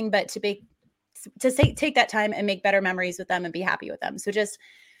about something, but take that time and make better memories with them and be happy with them. So just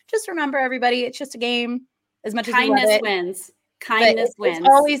remember, everybody, it's just a game. As much as kindness wins. Kindness wins. It's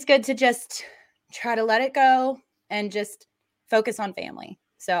always good to just try to let it go and just focus on family.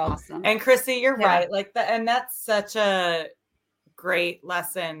 So awesome. And Chrissy, you're right. And that's such a great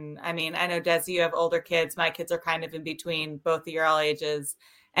lesson. I mean, I know, Desi, you have older kids. My kids are kind of in between, both of your all ages.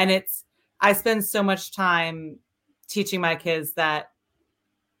 And I spend so much time teaching my kids that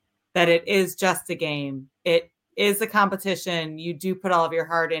it is just a game. It is a competition. You do put all of your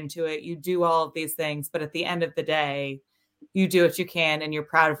heart into it. You do all of these things, but at the end of the day, you do what you can and you're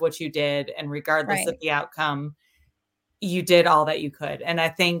proud of what you did. And regardless of the outcome, you did all that you could. And I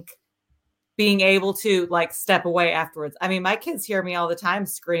think being able to step away afterwards. I mean, my kids hear me all the time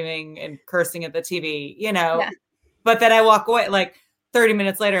screaming and cursing at the TV, but then I walk away 30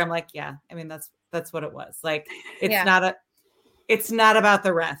 minutes later. I'm like, yeah, I mean, that's what it was. It's not about the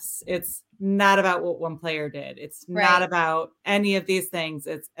refs. It's not about what one player did. It's not about any of these things.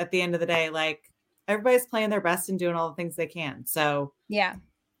 It's at the end of the day, everybody's playing their best and doing all the things they can. So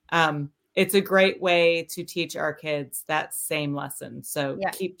it's a great way to teach our kids that same lesson. So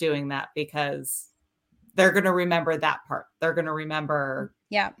keep doing that, because they're going to remember that part. They're going to remember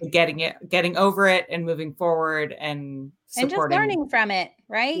getting over it and moving forward and supporting. And just learning from it,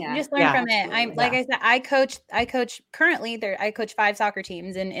 right? Yeah. Just learn from it. Like I said, I coach currently there. I coach 5 soccer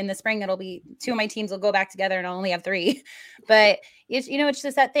teams, and in the spring it'll be 2 of my teams will go back together and I'll only have 3. But it's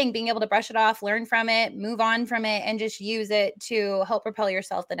just that thing, being able to brush it off, learn from it, move on from it, and just use it to help propel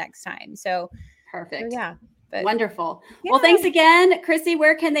yourself the next time. So perfect. But, wonderful. Well, thanks again, Chrissy.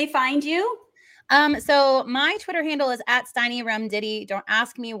 Where can they find you? So my Twitter handle is @SteinyRumDiddy. Don't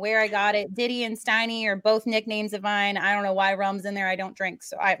ask me where I got it. Diddy and Steiny are both nicknames of mine. I don't know why Rum's in there. I don't drink,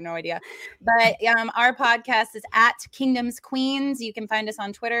 so I have no idea. But our podcast is @Kingdoms Queens. You can find us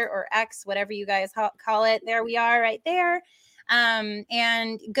on Twitter or X, whatever you guys call it. There we are, right there.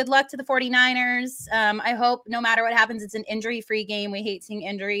 And good luck to the 49ers. I hope no matter what happens, it's an injury-free game. We hate seeing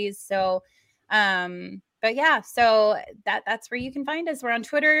injuries. So, but so that's where you can find us. We're on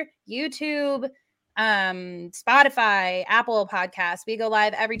Twitter, YouTube, Spotify, Apple Podcasts. We go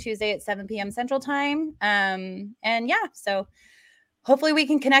live every Tuesday at 7 p.m. Central Time. So hopefully we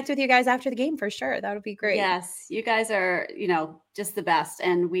can connect with you guys after the game for sure. That would be great. Yes, you guys are, just the best.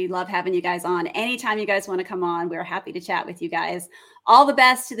 And we love having you guys on. Anytime you guys want to come on, we're happy to chat with you guys. All the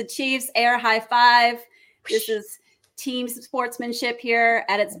best to the Chiefs. Air high five. This is team sportsmanship here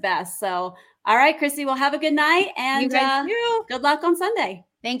at its best. So, all right, Chrissy, well, have a good night and good luck on Sunday.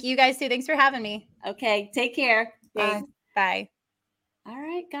 Thank you guys too. Thanks for having me. Okay, take care. Bye. Bye. All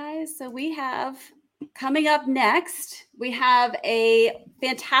right, guys. So we have coming up next, we have a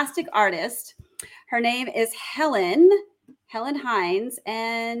fantastic artist. Her name is Helen Hines.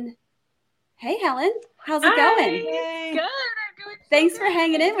 And hey, Helen, how's it going? Good. I'm doing Thanks for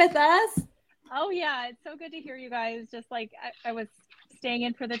hanging in with us. Oh, yeah. It's so good to hear you guys. Just like I was staying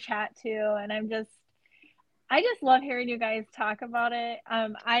in for the chat too. And I just love hearing you guys talk about it.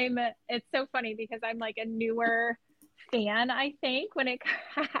 It's so funny because I'm like a newer fan, I think, when it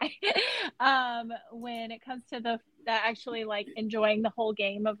comes to the actually like enjoying the whole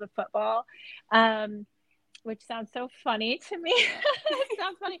game of the football, which sounds so funny to me. It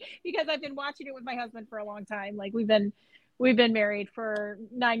sounds funny because I've been watching it with my husband for a long time. Like we've been married for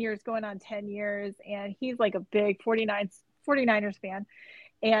 9 years, going on 10 years, and he's like a big 49ers fan.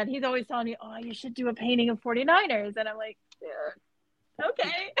 And he's always telling me, oh, you should do a painting of 49ers. And I'm like, yeah,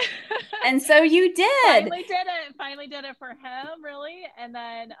 okay. And so you did. Finally did it for him, really. And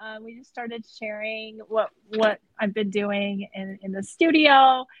then we just started sharing what I've been doing in the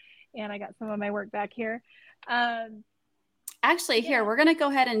studio. And I got some of my work back here. Actually, here, we're going to go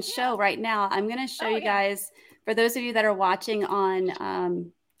ahead and show right now. I'm going to show you guys, for those of you that are watching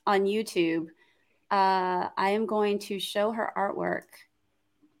on YouTube, I am going to show her artwork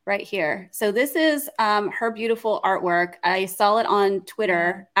right here. So this is her beautiful artwork. I saw it on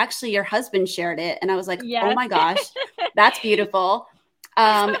Twitter. Actually, your husband shared it, and I was like, oh my gosh, that's beautiful.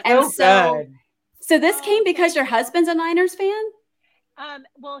 And so this came because your husband's a Niners fan?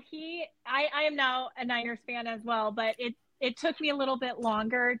 Well, I am now a Niners fan as well, but it took me a little bit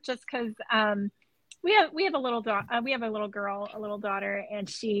longer just because we have a little girl, a little daughter, and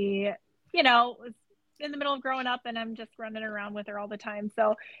she, was in the middle of growing up, and I'm just running around with her all the time.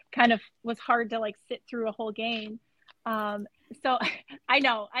 So kind of was hard to like sit through a whole game. So I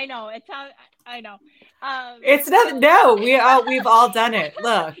know it's how I know. It's nothing. No, we've all done it.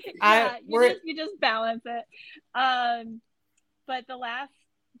 Look, you just balance it. But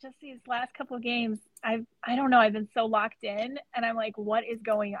these last couple of games, I don't know. I've been so locked in, and I'm like, what is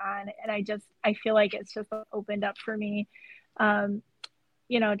going on? And I feel like it's just opened up for me.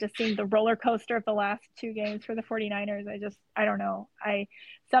 Just seeing the roller coaster of the last two games for the 49ers. I don't know.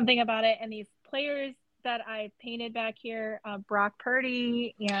 Something about it. And these players that I painted back here, Brock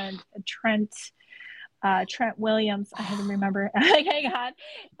Purdy and Trent Williams. I had to remember. Hang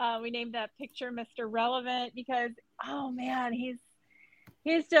on. We named that picture Mr. Relevant because, oh man, he's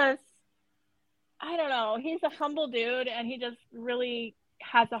just, I don't know. He's a humble dude, and he just really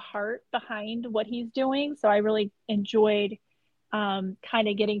has a heart behind what he's doing. So I really enjoyed kind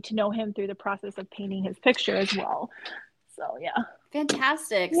of getting to know him through the process of painting his picture as well. So yeah.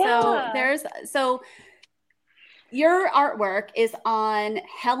 Fantastic. Yeah. So your artwork is on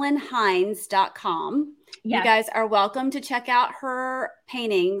helenhines.com. Yes. You guys are welcome to check out her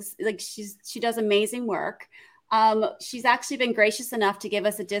paintings. Like she does amazing work. She's actually been gracious enough to give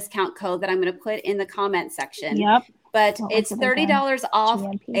us a discount code that I'm going to put in the comment section. Yep. But it's $30 off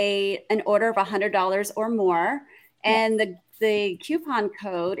an order of $100 or more. And the coupon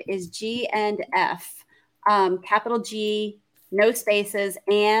code is G&F, capital G, no spaces,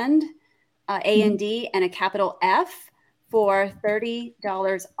 and A and D, and a capital F for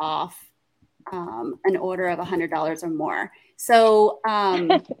 $30 off an order of $100 or more. So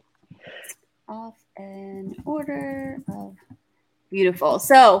off an order of beautiful.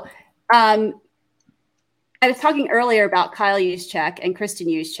 So I was talking earlier about Kyle Juszczyk and Kristen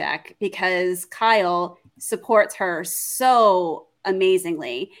Juszczyk because Kyle supports her so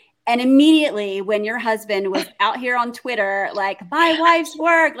amazingly. And immediately when your husband was out here on Twitter, like my wife's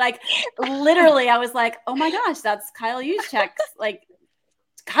work, like literally I was like, oh my gosh, that's Kyle Juszczyk's like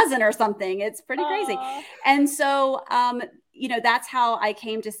cousin or something. It's pretty crazy. And so, that's how I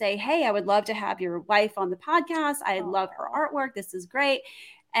came to say, hey, I would love to have your wife on the podcast. I love her artwork. This is great.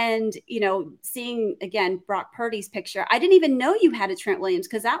 And, seeing, again, Brock Purdy's picture, I didn't even know you had a Trent Williams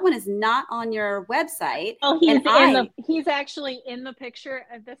because that one is not on your website. Oh, he's actually in the picture.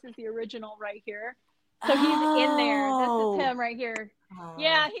 And this is the original right here. So he's in there. This is him right here. Oh.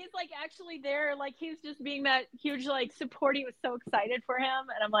 Yeah, he's like actually there. Like he's just being that huge like support. He was so excited for him.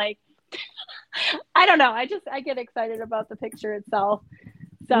 And I'm like, I don't know. I get excited about the picture itself.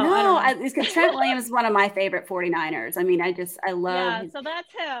 So it's because Trent Williams is one of my favorite 49ers. I mean, I love. So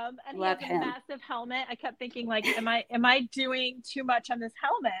that's him, and love he has him. a massive helmet. I kept thinking, like, am I doing too much on this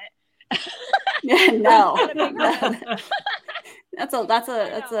helmet? No. That's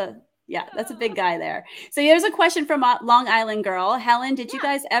a big guy there. So here's a question from Long Island Girl. Helen, did you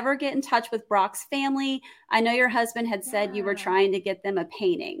guys ever get in touch with Brock's family? I know your husband had said you were trying to get them a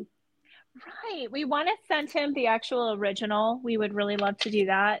painting. Right. We want to send him the actual original. We would really love to do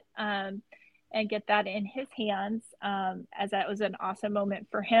that and get that in his hands, as that was an awesome moment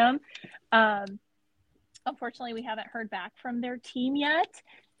for him. Unfortunately, we haven't heard back from their team yet.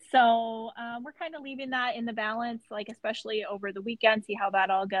 So we're kind of leaving that in the balance, like especially over the weekend, see how that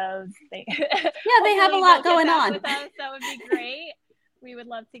all goes. They have a lot going on. With us. That would be great. We would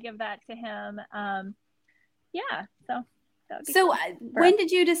love to give that to him. So when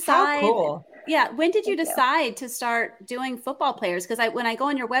did you decide? Cool. Yeah, when did you decide to start doing football players? Because when I go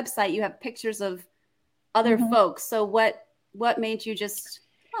on your website, you have pictures of other folks. So what made you just?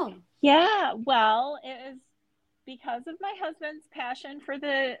 Oh, yeah. Well, it was because of my husband's passion for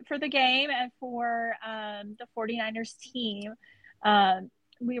the game and for the 49ers team.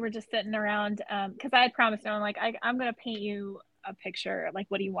 We were just sitting around because I had promised him, like, I'm going to paint you a picture. Like,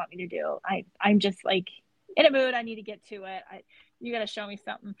 what do you want me to do? I'm just like in a mood. I need to get to it. You got to show me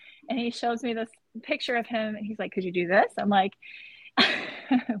something. And he shows me this picture of him and he's like, could you do this? I'm like,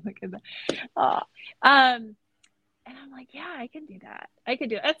 look at that. Oh. And I'm like, yeah, I can do that. I could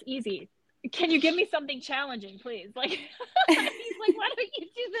do it. That's easy. Can you give me something challenging, please? Like, he's like, why don't you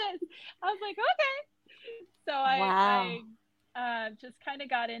do this? I was like, okay. So I just kind of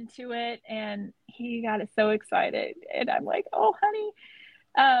got into it and he got so excited. And I'm like, oh, honey.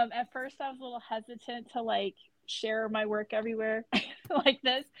 At first I was a little hesitant to like share my work everywhere like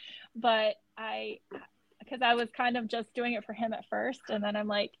this, but because I was kind of just doing it for him at first. And then I'm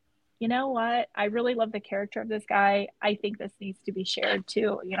like, you know what? I really love the character of this guy. I think this needs to be shared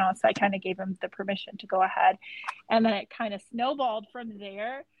too, so I kind of gave him the permission to go ahead. And then it kind of snowballed from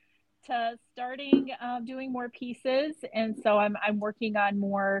there to starting doing more pieces. And so I'm working on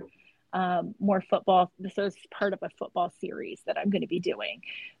more football. This is part of a football series that I'm going to be doing.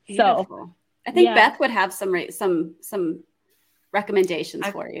 Beautiful. So I think Beth would have some recommendations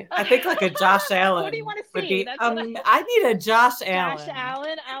for you. I think like a Josh Allen. What do you want to see? I need a Josh Allen. Josh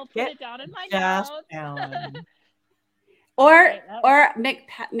Allen. I'll put it down in my Josh notes. Allen. Or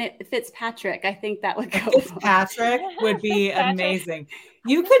Fitzpatrick. I think that would go. Fitzpatrick would be amazing.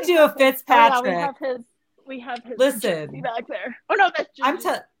 You could do a Fitzpatrick. We have his Listen back there. Oh no, that's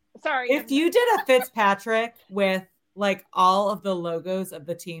sorry. If you did a Fitzpatrick with like all of the logos of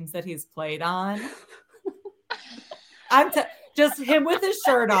the teams that he's played on, just him with his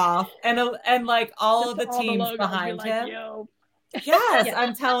shirt off and like all of the teams behind him. Yo. Yes, yeah.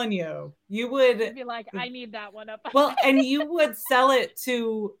 I'm telling you, you would be like, I need that one up. Well, and you would sell it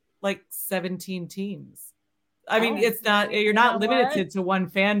to like 17 teams. I mean, you're not limited to one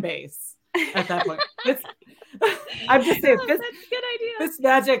fan base at that point. I'm just saying, that's a good idea. This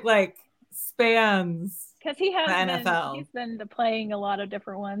magic like spans because he has the NFL. He's been playing a lot of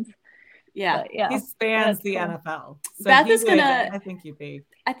different ones. Yeah, he spans the NFL. So Beth is gonna. I think you'd be.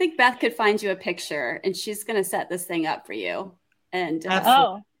 I think Beth could find you a picture, and she's gonna set this thing up for you. And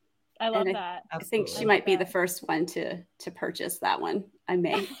I love that. I think she might be the first one to purchase that one. I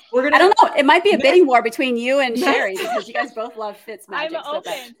don't know. It might be a bidding war between you and Sherry because you guys both love Fitzmagic. I'm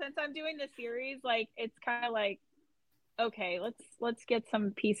open since I'm doing the series. Like it's kind of like, okay, let's get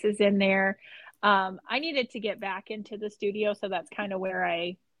some pieces in there. I needed to get back into the studio, so that's kind of where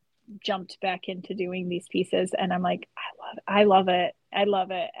I jumped back into doing these pieces. And I'm like, I love it.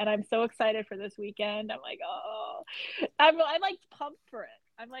 And I'm so excited for this weekend. I'm like, oh, I'm like pumped for it.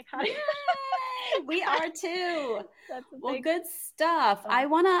 I'm like, how do you? We are too. Well, good stuff. I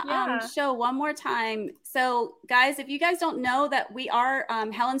want to show one more time. So guys, if you guys don't know that we are,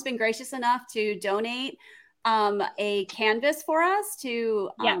 Helen's been gracious enough to donate a canvas for us to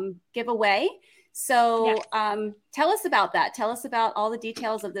give away. So tell us about that. Tell us about all the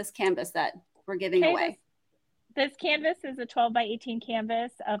details of this canvas that we're giving away. This canvas is a 12 by 18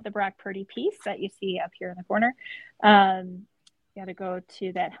 canvas of the Brock Purdy piece that you see up here in the corner. You got to go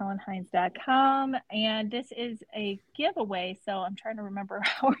to that helenhines.com. And this is a giveaway. So I'm trying to remember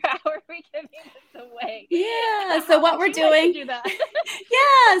how are we giving this away? Yeah. So what we're doing. Do that.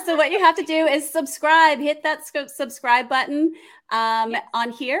 Yeah. So what you have to do is subscribe, hit that subscribe button.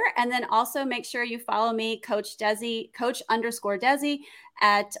 on here. And then also make sure you follow me, Coach _Desi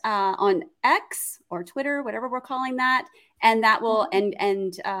at on X or Twitter, whatever we're calling that. And that will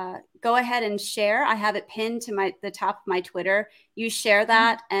and go ahead and share. I have it pinned to the top of my Twitter. You share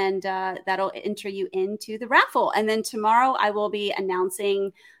that, and that'll enter you into the raffle. And then tomorrow I will be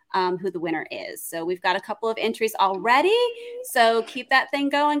announcing who the winner is. So we've got a couple of entries already. So keep that thing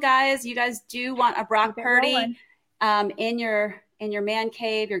going, guys. You guys do want a Brock Purdy in your man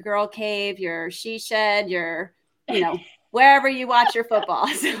cave, your girl cave, your she shed, your wherever you watch your football.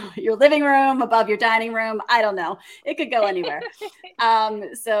 So your living room, above your dining room. I don't know. It could go anywhere.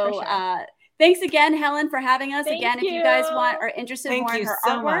 Thanks again, Helen, for having us. If you guys are interested more in her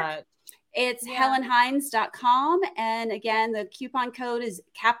artwork, it's helenhines.com. And again, the coupon code is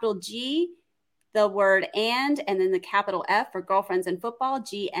capital G, the word and then the capital F for Girlfriends in Football,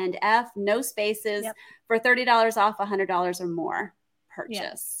 G and F, no spaces, for $30 off $100 or more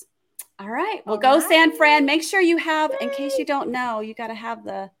purchase. All right. Well, go San Fran. Make sure you have, in case you don't know, you got to have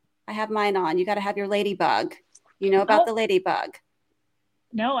I have mine on. You got to have your ladybug. You know about the ladybug?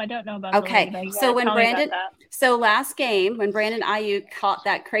 No, I don't know about the ladybug. So last game, when Brandon Ayuk caught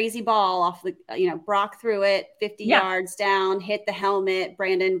that crazy ball off Brock threw it 50 yards down, hit the helmet.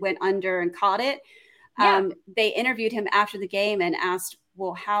 Brandon went under and caught it. They interviewed him after the game and asked,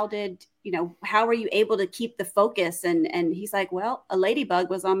 well, how were you able to keep the focus? And he's like, well, a ladybug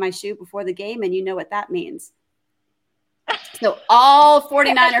was on my shoe before the game, and you know what that means. So all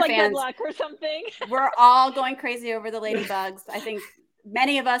 49er like fans, good luck or something. We're all going crazy over the ladybugs. I think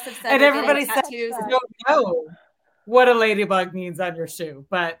many of us have said, and everybody says you don't know what a ladybug means on your shoe,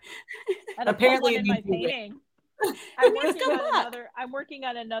 but apparently it means painting. I'm working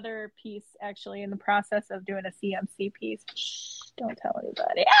on another piece, actually, in the process of doing a CMC piece. Shh, don't tell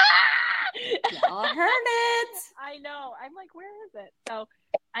anybody. Y'all heard it. I know. I'm like, where is it? So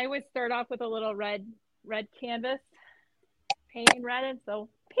I would start off with a little red canvas, painting red, and so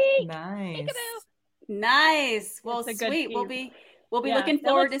pink. Nice. Nice. Well, sweet. We'll be looking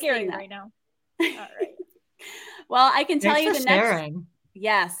forward to seeing that right now. All right. Well, I can tell Thanks you for the sharing. next.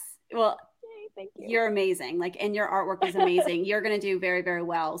 Yes. Well, thank you. You're amazing. And your artwork is amazing. You're going to do very, very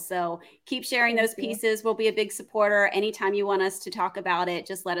well. So keep sharing those pieces. We'll be a big supporter. Anytime you want us to talk about it,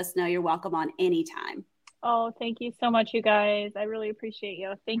 just let us know. You're welcome on anytime. Oh, thank you so much, you guys. I really appreciate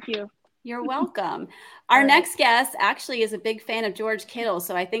you. Thank you. You're welcome. Our next guest actually is a big fan of George Kittle.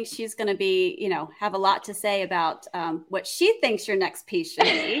 So I think she's going to be, have a lot to say about what she thinks your next piece should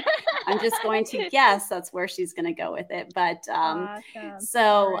be. I'm just going to guess that's where she's going to go with it. But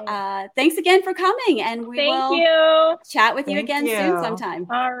thanks again for coming. And we will chat with you again soon sometime.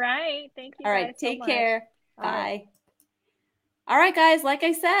 All right. Thank you. All right. Take care. Bye. All right, guys. Like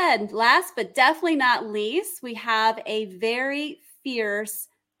I said, last but definitely not least, we have a very fierce,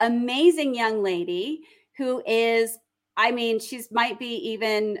 amazing young lady who is, she's might be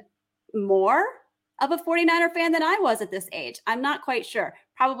even more of a 49er fan than I was at this age. I'm not quite sure.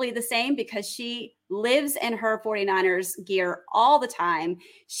 Probably the same, because she lives in her 49ers gear all the time.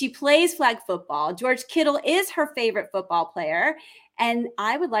 She plays flag football. George Kittle is her favorite football player. And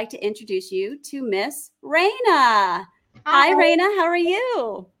I would like to introduce you to Miss Raina. Hi, Raina. How are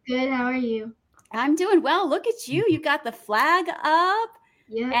you? Good. How are you? I'm doing well. Look at you. You got the flag up.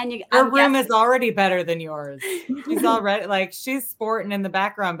 Yeah. And her room is already better than yours. She's already she's sporting in the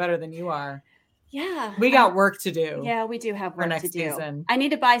background better than you are. Yeah. We got work to do. Yeah, we do have work next to do. Season. I need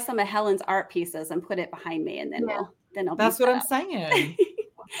to buy some of Helen's art pieces and put it behind me, and then we'll That's what I'm saying.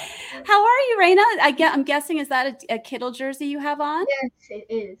 How are you, Raina? I'm guessing, is that a Kittle jersey you have on? Yes, it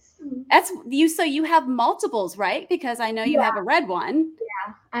is. That's you. So you have multiples, right? Because I know you have a red one.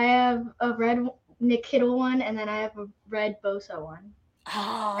 Yeah, I have a red Nick Kittle one, and then I have a red Bosa one.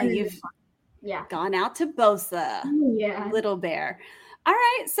 Oh, you've gone out to Bosa. Yeah. Little bear. All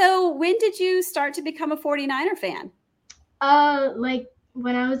right. So when did you start to become a 49er fan?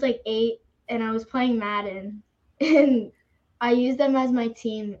 When I was 8 and I was playing Madden, and I used them as my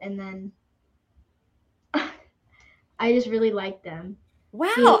team, and then I just really liked them.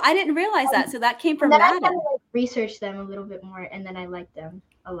 Wow, I didn't realize that. So that came from Madden. I kind of researched them a little bit more, and then I liked them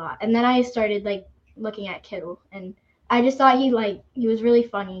a lot. And then I started looking at Kittle, and I just thought he was really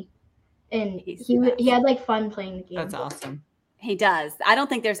funny, and he had fun playing the game. That's awesome. He does. I don't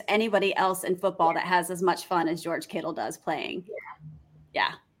think there's anybody else in football that has as much fun as George Kittle does playing.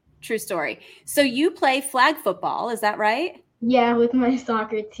 Yeah. True story. So you play flag football, is that right? Yeah, with my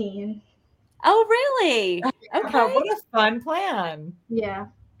soccer team. Oh, really? Okay. What a fun plan. Yeah.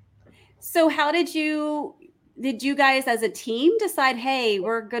 So how did you did you guys as a team decide, hey,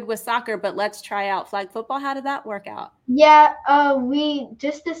 we're good with soccer, but let's try out flag football? How did that work out? Yeah, we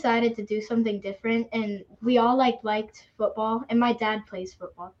just decided to do something different, and we all liked football, and my dad played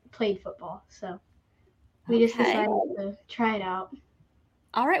football, so we just decided to try it out.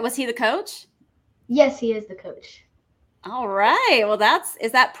 All right. Was he the coach? Yes, he is the coach. All right. Well,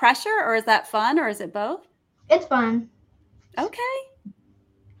 is that pressure or is that fun or is it both? It's fun. Okay.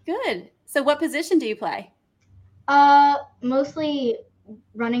 Good. So what position do you play? Mostly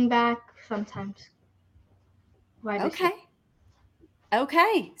running back, sometimes wide receiver.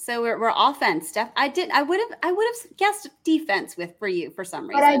 Okay. So we're offense. I would have guessed defense for you for some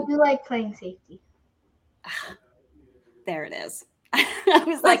reason. But I do like playing safety. There it is. I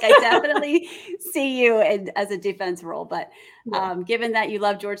was like, I definitely see you as a defense role, but given that you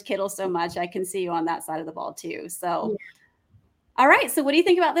love George Kittle so much, I can see you on that side of the ball too. So, All right. So what do you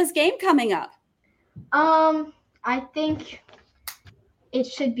think about this game coming up? I think it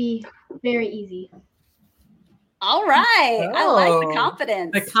should be very easy. All right. I like the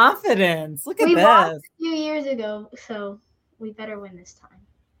confidence. The confidence. Look at this. We lost a few years ago, so we better win this time.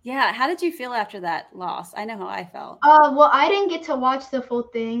 Yeah. How did you feel after that loss? I know how I felt. Well, I didn't get to watch the full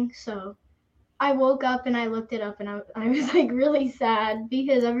thing, so I woke up and I looked it up, and I was like really sad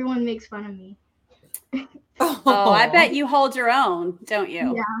because everyone makes fun of me. Oh, I bet you hold your own, don't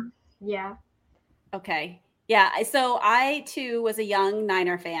you? Yeah. Okay. Yeah. So I too was a young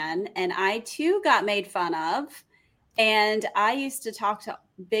Niner fan, and I too got made fun of. And I used to talk to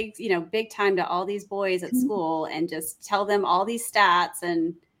big time to all these boys at school and just tell them all these stats.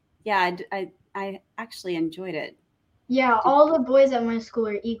 And yeah, I actually enjoyed it. Yeah, all the boys at my school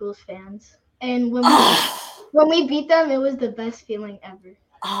are Eagles fans. And when we beat them, it was the best feeling ever.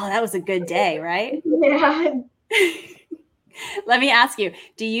 Oh, that was a good day, right? Yeah. Let me ask you,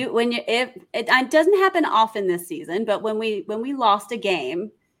 if it doesn't happen often this season, but when we lost a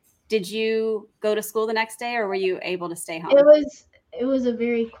game, did you go to school the next day or were you able to stay home? It was a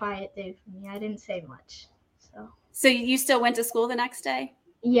very quiet day for me. I didn't say much. So you still went to school the next day?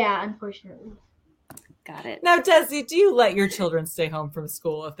 Yeah, unfortunately. Got it. Now, Desi, do you let your children stay home from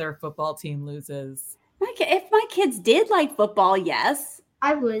school if their football team loses? If my kids did like football, yes.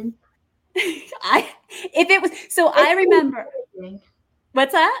 I would. I remember.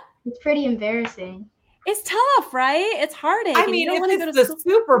 What's that? It's pretty embarrassing. It's tough, right? It's heartache. I mean, if it's the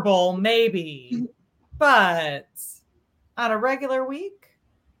Super Bowl, maybe, but on a regular week.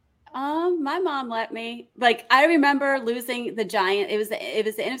 My mom let me. Like, I remember losing the Giant. It was the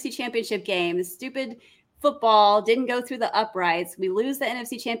NFC Championship game. The stupid football didn't go through the uprights. We lose the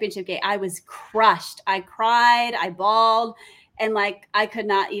NFC Championship game. I was crushed. I cried. I bawled. And like, I could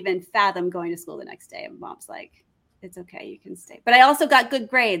not even fathom going to school the next day. And mom's like, it's okay, you can stay. But I also got good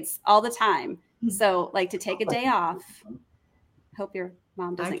grades all the time. So like to take a day off. Hope your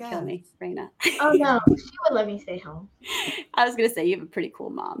mom doesn't kill me, Raina. Oh no, she would let me stay home. I was going to say, you have a pretty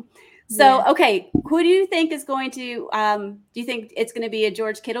cool mom. So, okay. Who do you think is going to, do you think it's going to be a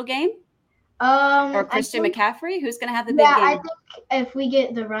George Kittle game? Or Christian McCaffrey? Who's going to have the big game? I think if we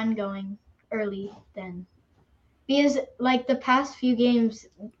get the run going early, then. Because, like, the past few games,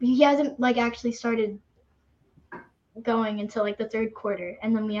 he hasn't, like, actually started going until, like, the third quarter.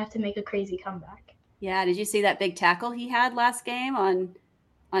 And then we have to make a crazy comeback. Yeah. Did you see that big tackle he had last game on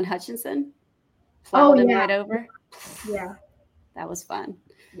Hutchinson? Plowed him right over. Yeah. That was fun.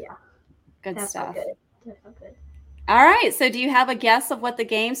 Yeah. Good stuff. That felt good. All right. So do you have a guess of what the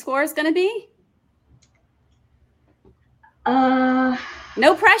game score is going to be?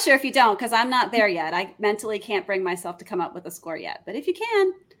 No pressure if you don't, because I'm not there yet. I mentally can't bring myself to come up with a score yet. But if you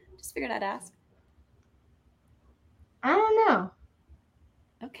can, just figured I'd ask. I don't know.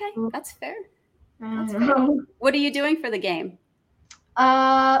 Okay, that's fair. That's fair. What are you doing for the game?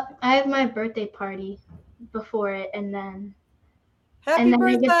 I have my birthday party before it, and then Happy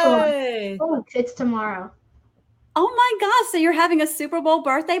birthday! It's tomorrow. Oh my gosh! So you're having a Super Bowl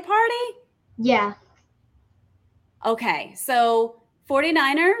birthday party? Yeah. Okay, so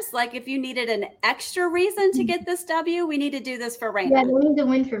 49ers, like if you needed an extra reason to get this W, we need to do this for Raina. Yeah, they need to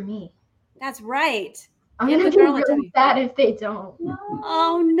win for me. That's right. I'm going to be really sad if they don't.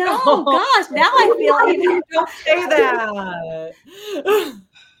 Oh, no. Gosh, now I feel even. Don't say that.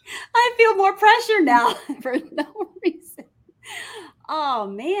 I feel more pressure now for no reason. Oh,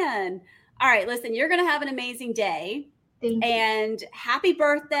 man. All right, listen, you're going to have an amazing day. Thank you. And happy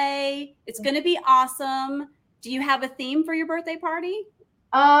birthday. It's going to be awesome. Do you have a theme for your birthday party?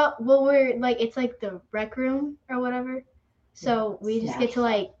 Well, we're like, it's like the rec room or whatever. So we just get to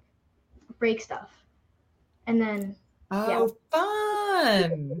like break stuff. And then,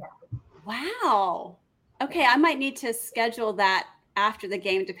 fun. Wow. Okay, I might need to schedule that after the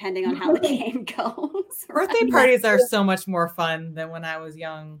game, depending on how the game goes. Birthday parties are so much more fun than when I was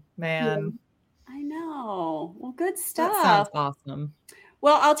young, man. I know. Well, good That stuff. sounds awesome.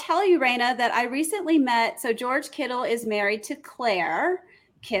 Well, I'll tell you, Raina, that I recently met. So George Kittle is married to Claire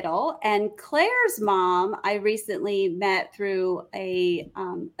Kittle, and Claire's mom I recently met through a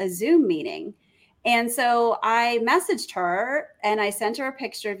Zoom meeting. And so I messaged her and I sent her a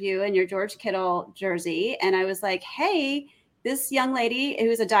picture of you in your George Kittle jersey. And I was like, hey, this young lady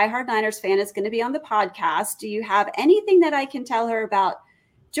who's a diehard Niners fan is going to be on the podcast. Do you have anything that I can tell her about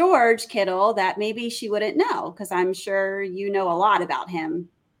George Kittle that maybe she wouldn't know? Because I'm sure you know a lot about him,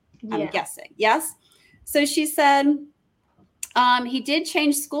 I'm guessing. Yes. So she said, he did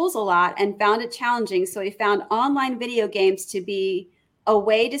change schools a lot and found it challenging. So he found online video games to be a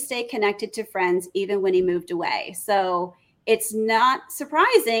way to stay connected to friends, even when he moved away. So it's not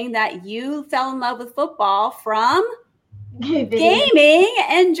surprising that you fell in love with football from gaming,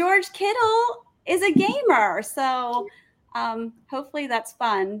 and George Kittle is a gamer. So hopefully that's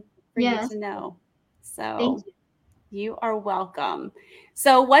fun for you to know. So you are welcome.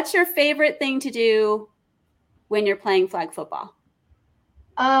 So what's your favorite thing to do when you're playing flag football?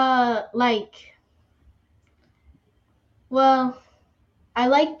 I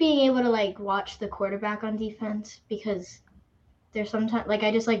like being able to like watch the quarterback on defense, because there's sometimes like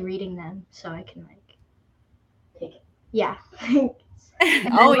I just like reading them so I can like pick it. Yeah. You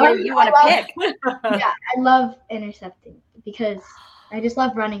want to pick. Yeah, I love intercepting because I just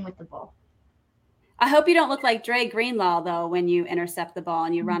love running with the ball. I hope you don't look like Dre Greenlaw though when you intercept the ball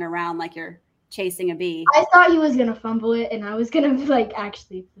and you run around like you're chasing a bee. I thought he was gonna fumble it and I was gonna like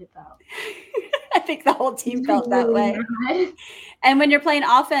actually flip out. I think the whole team felt that way. And when you're playing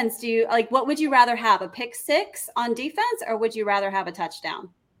offense, do you like, what would you rather have, a pick six on defense, or would you rather have a touchdown?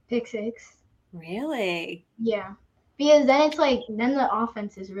 Pick six. Really? Yeah, because then it's like then the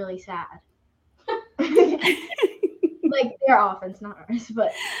offense is really sad. Like their offense, not ours,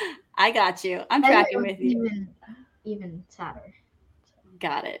 but I got you. I'm tracking with you. Even sadder.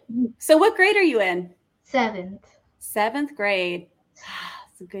 Got it. So what grade are you in? 7th. 7th grade.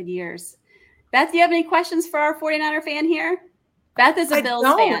 Some good years. Beth, do you have any questions for our 49er fan here? Beth is a Bills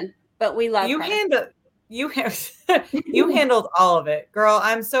fan, but we love her. You handled all of it, girl.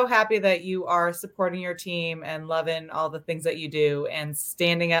 I'm so happy that you are supporting your team and loving all the things that you do and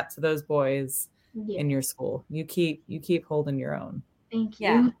standing up to those boys in your school. You keep holding your own. Thank you.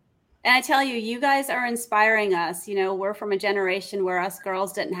 Yeah. And I tell you, you guys are inspiring us. You know, we're from a generation where us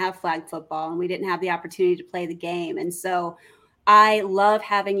girls didn't have flag football and we didn't have the opportunity to play the game. And so I love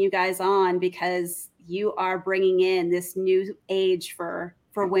having you guys on because you are bringing in this new age for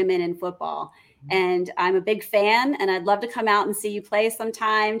women in football. And I'm a big fan, and I'd love to come out and see you play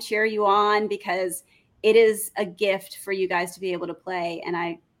sometime, cheer you on, because it is a gift for you guys to be able to play. And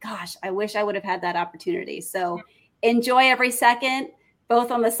I wish I would have had that opportunity. So enjoy every second, both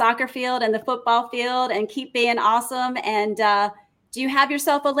on the soccer field and the football field, and keep being awesome. And do you have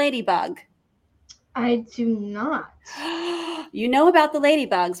yourself a ladybug? I do not. You know about the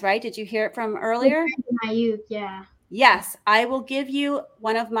ladybugs, right? Did you hear it from earlier? In my youth, yeah. Yes, I will give you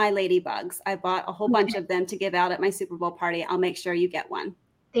one of my ladybugs. I bought a whole bunch of them to give out at my Super Bowl party. I'll make sure you get one.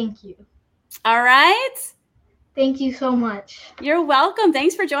 Thank you. All right. Thank you so much. You're welcome.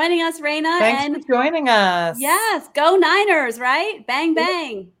 Thanks for joining us, Raina. Thanks for joining us. Yes, go Niners, right? Bang,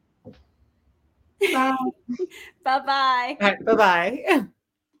 bang. Bye. Bye-bye. All right, bye-bye.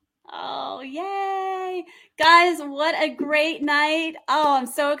 Oh, yay. Guys, what a great night. Oh, I'm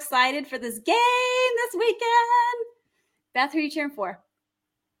so excited for this game this weekend. Beth, who are you cheering for?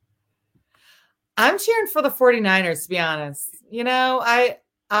 I'm cheering for the 49ers, to be honest. You know, I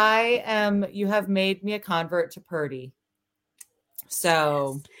am, you have made me a convert to Purdy.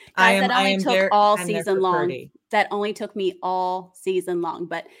 So Guys, that only took all season long. That only took me all season long,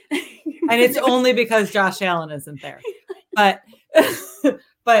 but and it's only because Josh Allen isn't there. But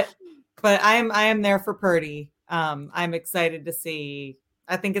I am there for Purdy. I'm excited to see.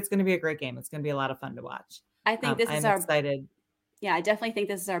 I think it's going to be a great game. It's going to be a lot of fun to watch. I think this is excited. Yeah, I definitely think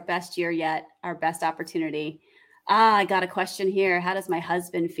this is our best year yet, our best opportunity. I got a question here. How does my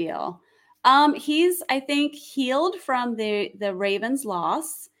husband feel? He's, I think, healed from the Ravens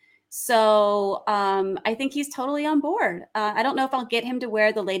loss. So I think he's totally on board. I don't know if I'll get him to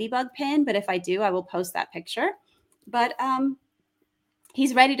wear the ladybug pin, but if I do, I will post that picture. But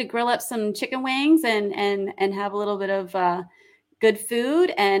he's ready to grill up some chicken wings and have a little bit of good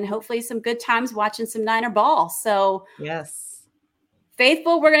food and hopefully some good times watching some Niner ball. So yes,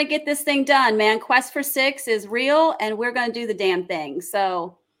 faithful, we're going to get this thing done, man. Quest for 6 is real and we're going to do the damn thing.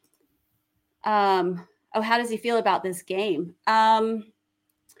 So Oh, how does he feel about this game?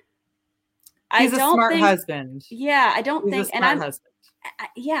 He's a smart husband. Yeah, I don't He's think, a smart husband.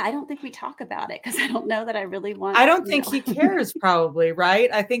 I don't think we talk about it because I don't know that I really want. I don't think he cares, probably, right?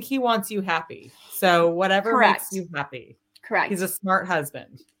 I think he wants you happy. So whatever makes you happy. Correct. He's a smart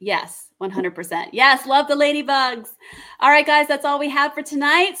husband. Yes, 100%. Yes, love the ladybugs. All right, guys, that's all we have for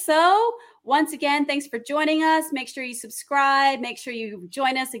tonight. So once again, thanks for joining us. Make sure you subscribe. Make sure you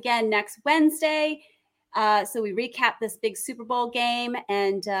join us again next Wednesday. So we recap this big Super Bowl game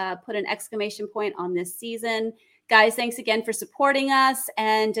and put an exclamation point on this season. Guys, thanks again for supporting us.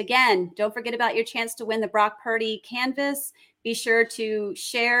 And again, don't forget about your chance to win the Brock Purdy canvas. Be sure to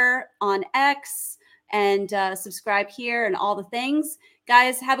share on X and subscribe here and all the things.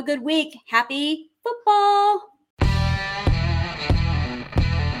 Guys, have a good week. Happy football.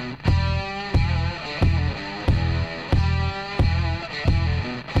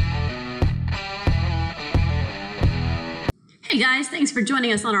 Hey guys, thanks for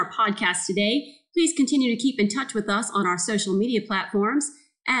joining us on our podcast today. Please continue to keep in touch with us on our social media platforms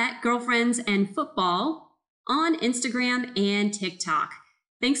at Girlfriends and Football on Instagram and TikTok.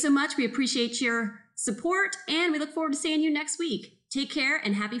 Thanks so much. We appreciate your support and we look forward to seeing you next week. Take care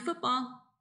and happy football.